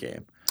played that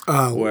game.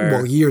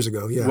 Well, years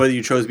ago, yeah. Whether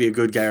you chose to be a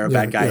good guy or a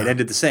bad guy, it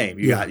ended the same.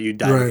 You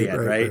died at the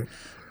end, right?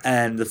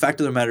 And the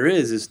fact of the matter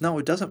is no,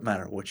 it doesn't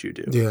matter what you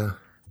do. Yeah.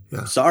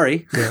 Yeah.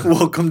 Sorry. Yeah.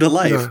 Welcome to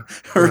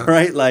life. Yeah.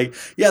 Right? Like,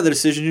 the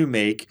decision you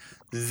make,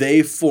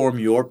 they form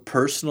your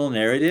personal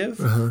narrative,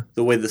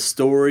 the way the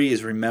story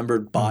is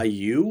remembered by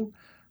you.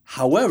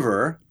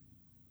 However,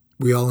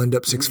 we all end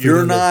up 6 feet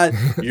you're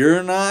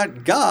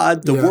not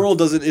God. The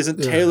world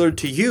isn't tailored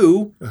to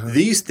you.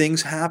 These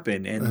things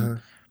happen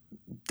and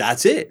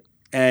that's it.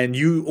 And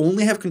you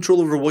only have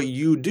control over what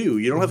you do.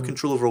 You don't have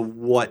control over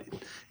what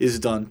is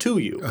done to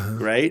you,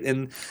 right?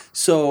 And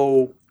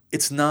so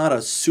it's not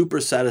a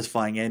super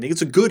satisfying ending.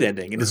 It's a good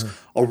ending, and it's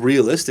a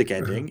realistic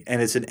ending,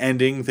 and it's an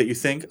ending that you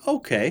think,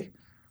 okay,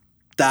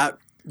 that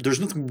there's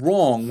nothing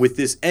wrong with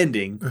this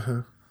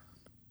ending,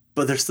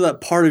 but there's still that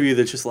part of you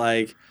that's just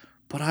like,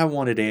 but I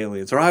wanted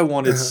aliens, or I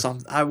wanted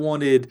I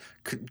wanted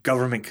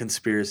government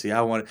conspiracy. I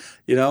wanted,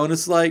 and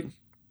it's like,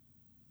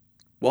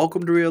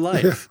 welcome to real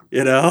life,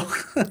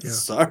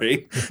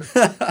 Sorry.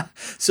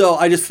 So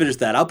I just finished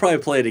that. I'll probably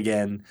play it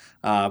again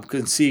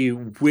and see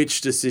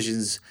which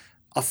decisions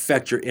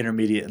affect your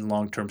intermediate and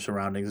long-term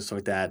surroundings and stuff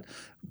like that.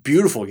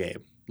 Beautiful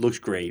game. Looks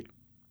great.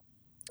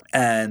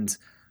 And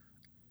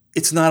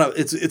it's not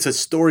it's a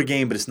story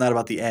game, but it's not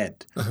about the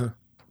end.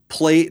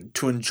 Play it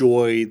to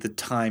enjoy the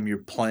time you're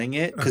playing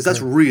it because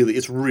it's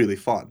really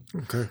fun.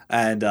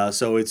 And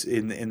so it's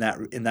in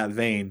that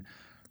vein.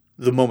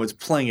 The moments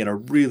playing it are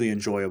really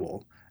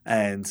enjoyable.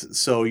 And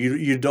so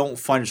you don't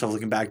find yourself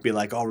looking back and be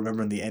like, oh,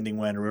 remember when the ending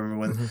went, or remember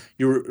when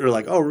you're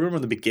like, oh, remember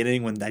in the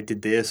beginning when I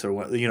did this, or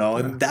what,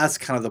 and that's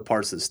kind of the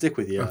parts that stick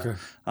with you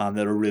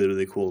that are really,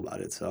 really cool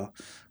about it. So,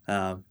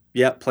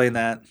 playing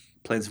some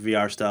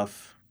VR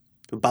stuff.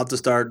 About to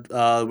start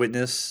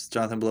Witness,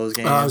 Jonathan Blow's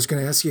game. I was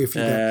going to ask you if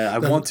you I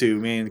want to.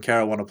 Me and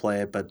Kara want to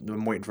play it, but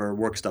I'm waiting for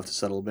work stuff to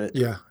settle a bit.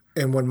 Yeah.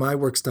 And when my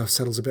work stuff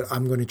settles a bit,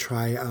 I'm going to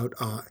try out,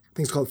 I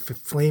think it's called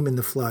Flame in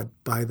the Flood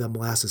by the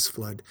Molasses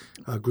Flood,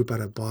 a group out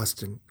of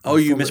Boston. Oh,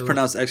 you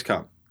mispronounced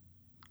XCOM.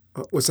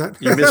 What's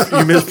that? You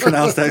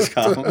mispronounced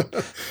XCOM.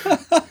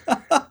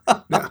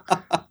 No.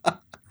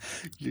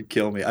 You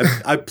kill me.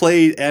 I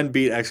played and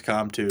beat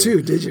XCOM too.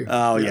 Did you?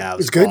 Oh, yeah. It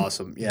was good?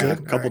 Awesome. Yeah, good?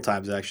 A couple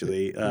times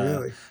actually.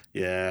 Really?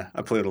 Yeah,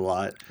 I played a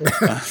lot.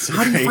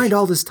 How do you find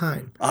all this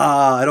time?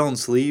 I don't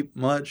sleep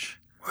much.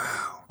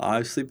 Wow.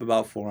 I sleep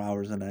about 4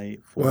 hours a night.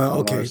 Well,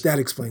 okay, hours. That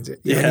explains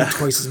it. I need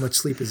twice as much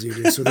sleep as you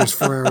do, so there's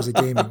 4 hours of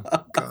gaming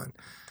gone.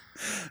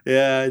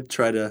 Yeah, I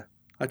try to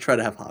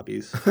have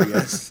hobbies, I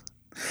guess.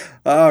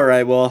 All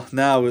right, well,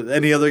 now,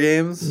 any other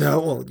games? No,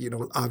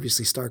 well,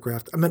 obviously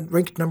StarCraft. I'm at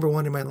ranked number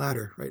 1 in my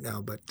ladder right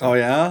now, but... oh,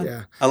 yeah?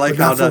 Yeah. I like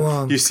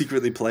how you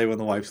secretly play when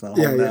the wife's not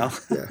home now.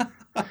 Yeah.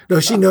 No,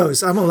 she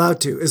knows. I'm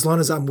allowed to, as long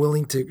as I'm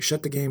willing to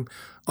shut the game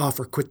off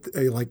or quit,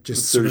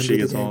 just surrender the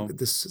game home.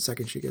 The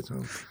second she gets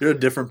home. You're a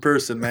different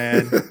person,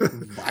 man.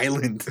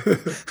 Violent.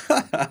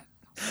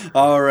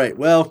 All right.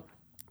 Well,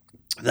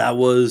 that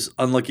was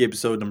Unlucky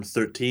episode number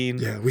 13.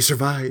 Yeah, we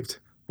survived.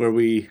 Where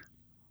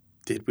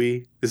did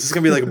we? This is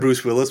going to be like a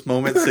Bruce Willis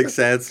moment, Sixth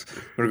Sense.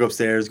 We're going to go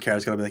upstairs.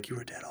 Kara's going to be like, you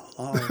were dead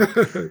all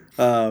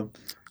along.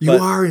 You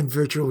are in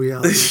virtual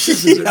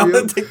reality. I'm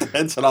going to take the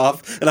headset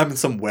off, and I'm in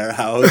some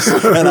warehouse,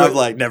 and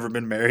I've never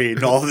been married,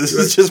 and all of this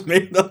is just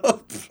made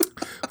up.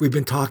 We've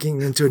been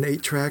talking into an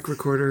 8-track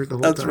recorder the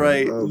whole time. That's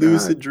right. Oh,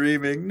 lucid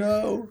dreaming.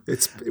 No.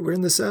 We're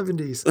in the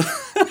 70s.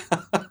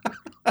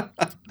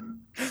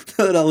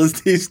 That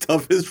LSD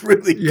stuff is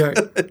really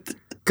good.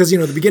 Because,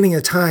 the beginning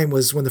of time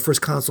was when the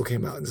first console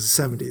came out in the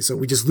 70s. So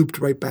we just looped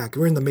right back.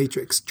 We're in the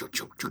Matrix,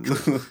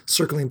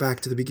 circling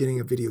back to the beginning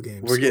of video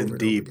games. We're getting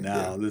deep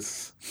now.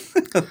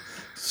 Yeah.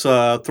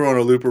 throw in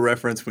a Looper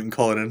reference. We can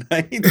call it a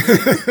night.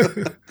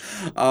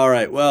 All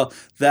right. Well,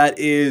 that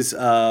is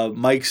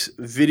Mike's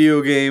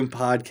video game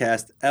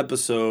podcast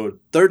episode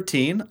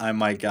 13. I'm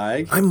Mike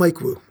Geig. I'm Mike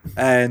Wu.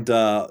 And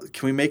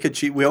can we make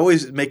we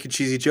always make a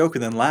cheesy joke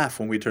and then laugh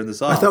when we turn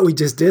this off. I thought we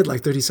just did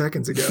like 30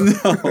 seconds ago.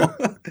 No.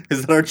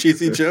 Is that our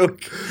cheesy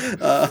joke?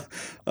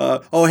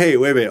 Oh, hey,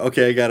 wait.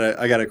 Okay, I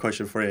got a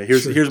question for you.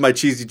 Here's my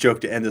cheesy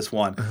joke to end this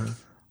one. Uh-huh.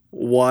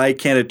 Why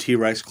can't a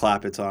T-Rex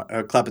clap its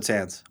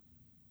hands?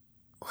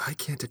 Why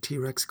can't a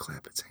T-Rex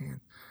clap its hand?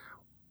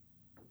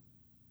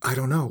 I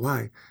don't know.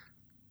 Why?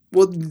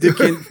 Well,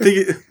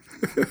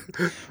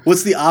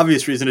 what's the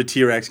obvious reason a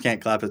T-Rex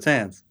can't clap its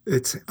hands?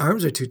 Its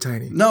arms are too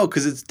tiny. No,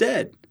 because it's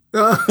dead.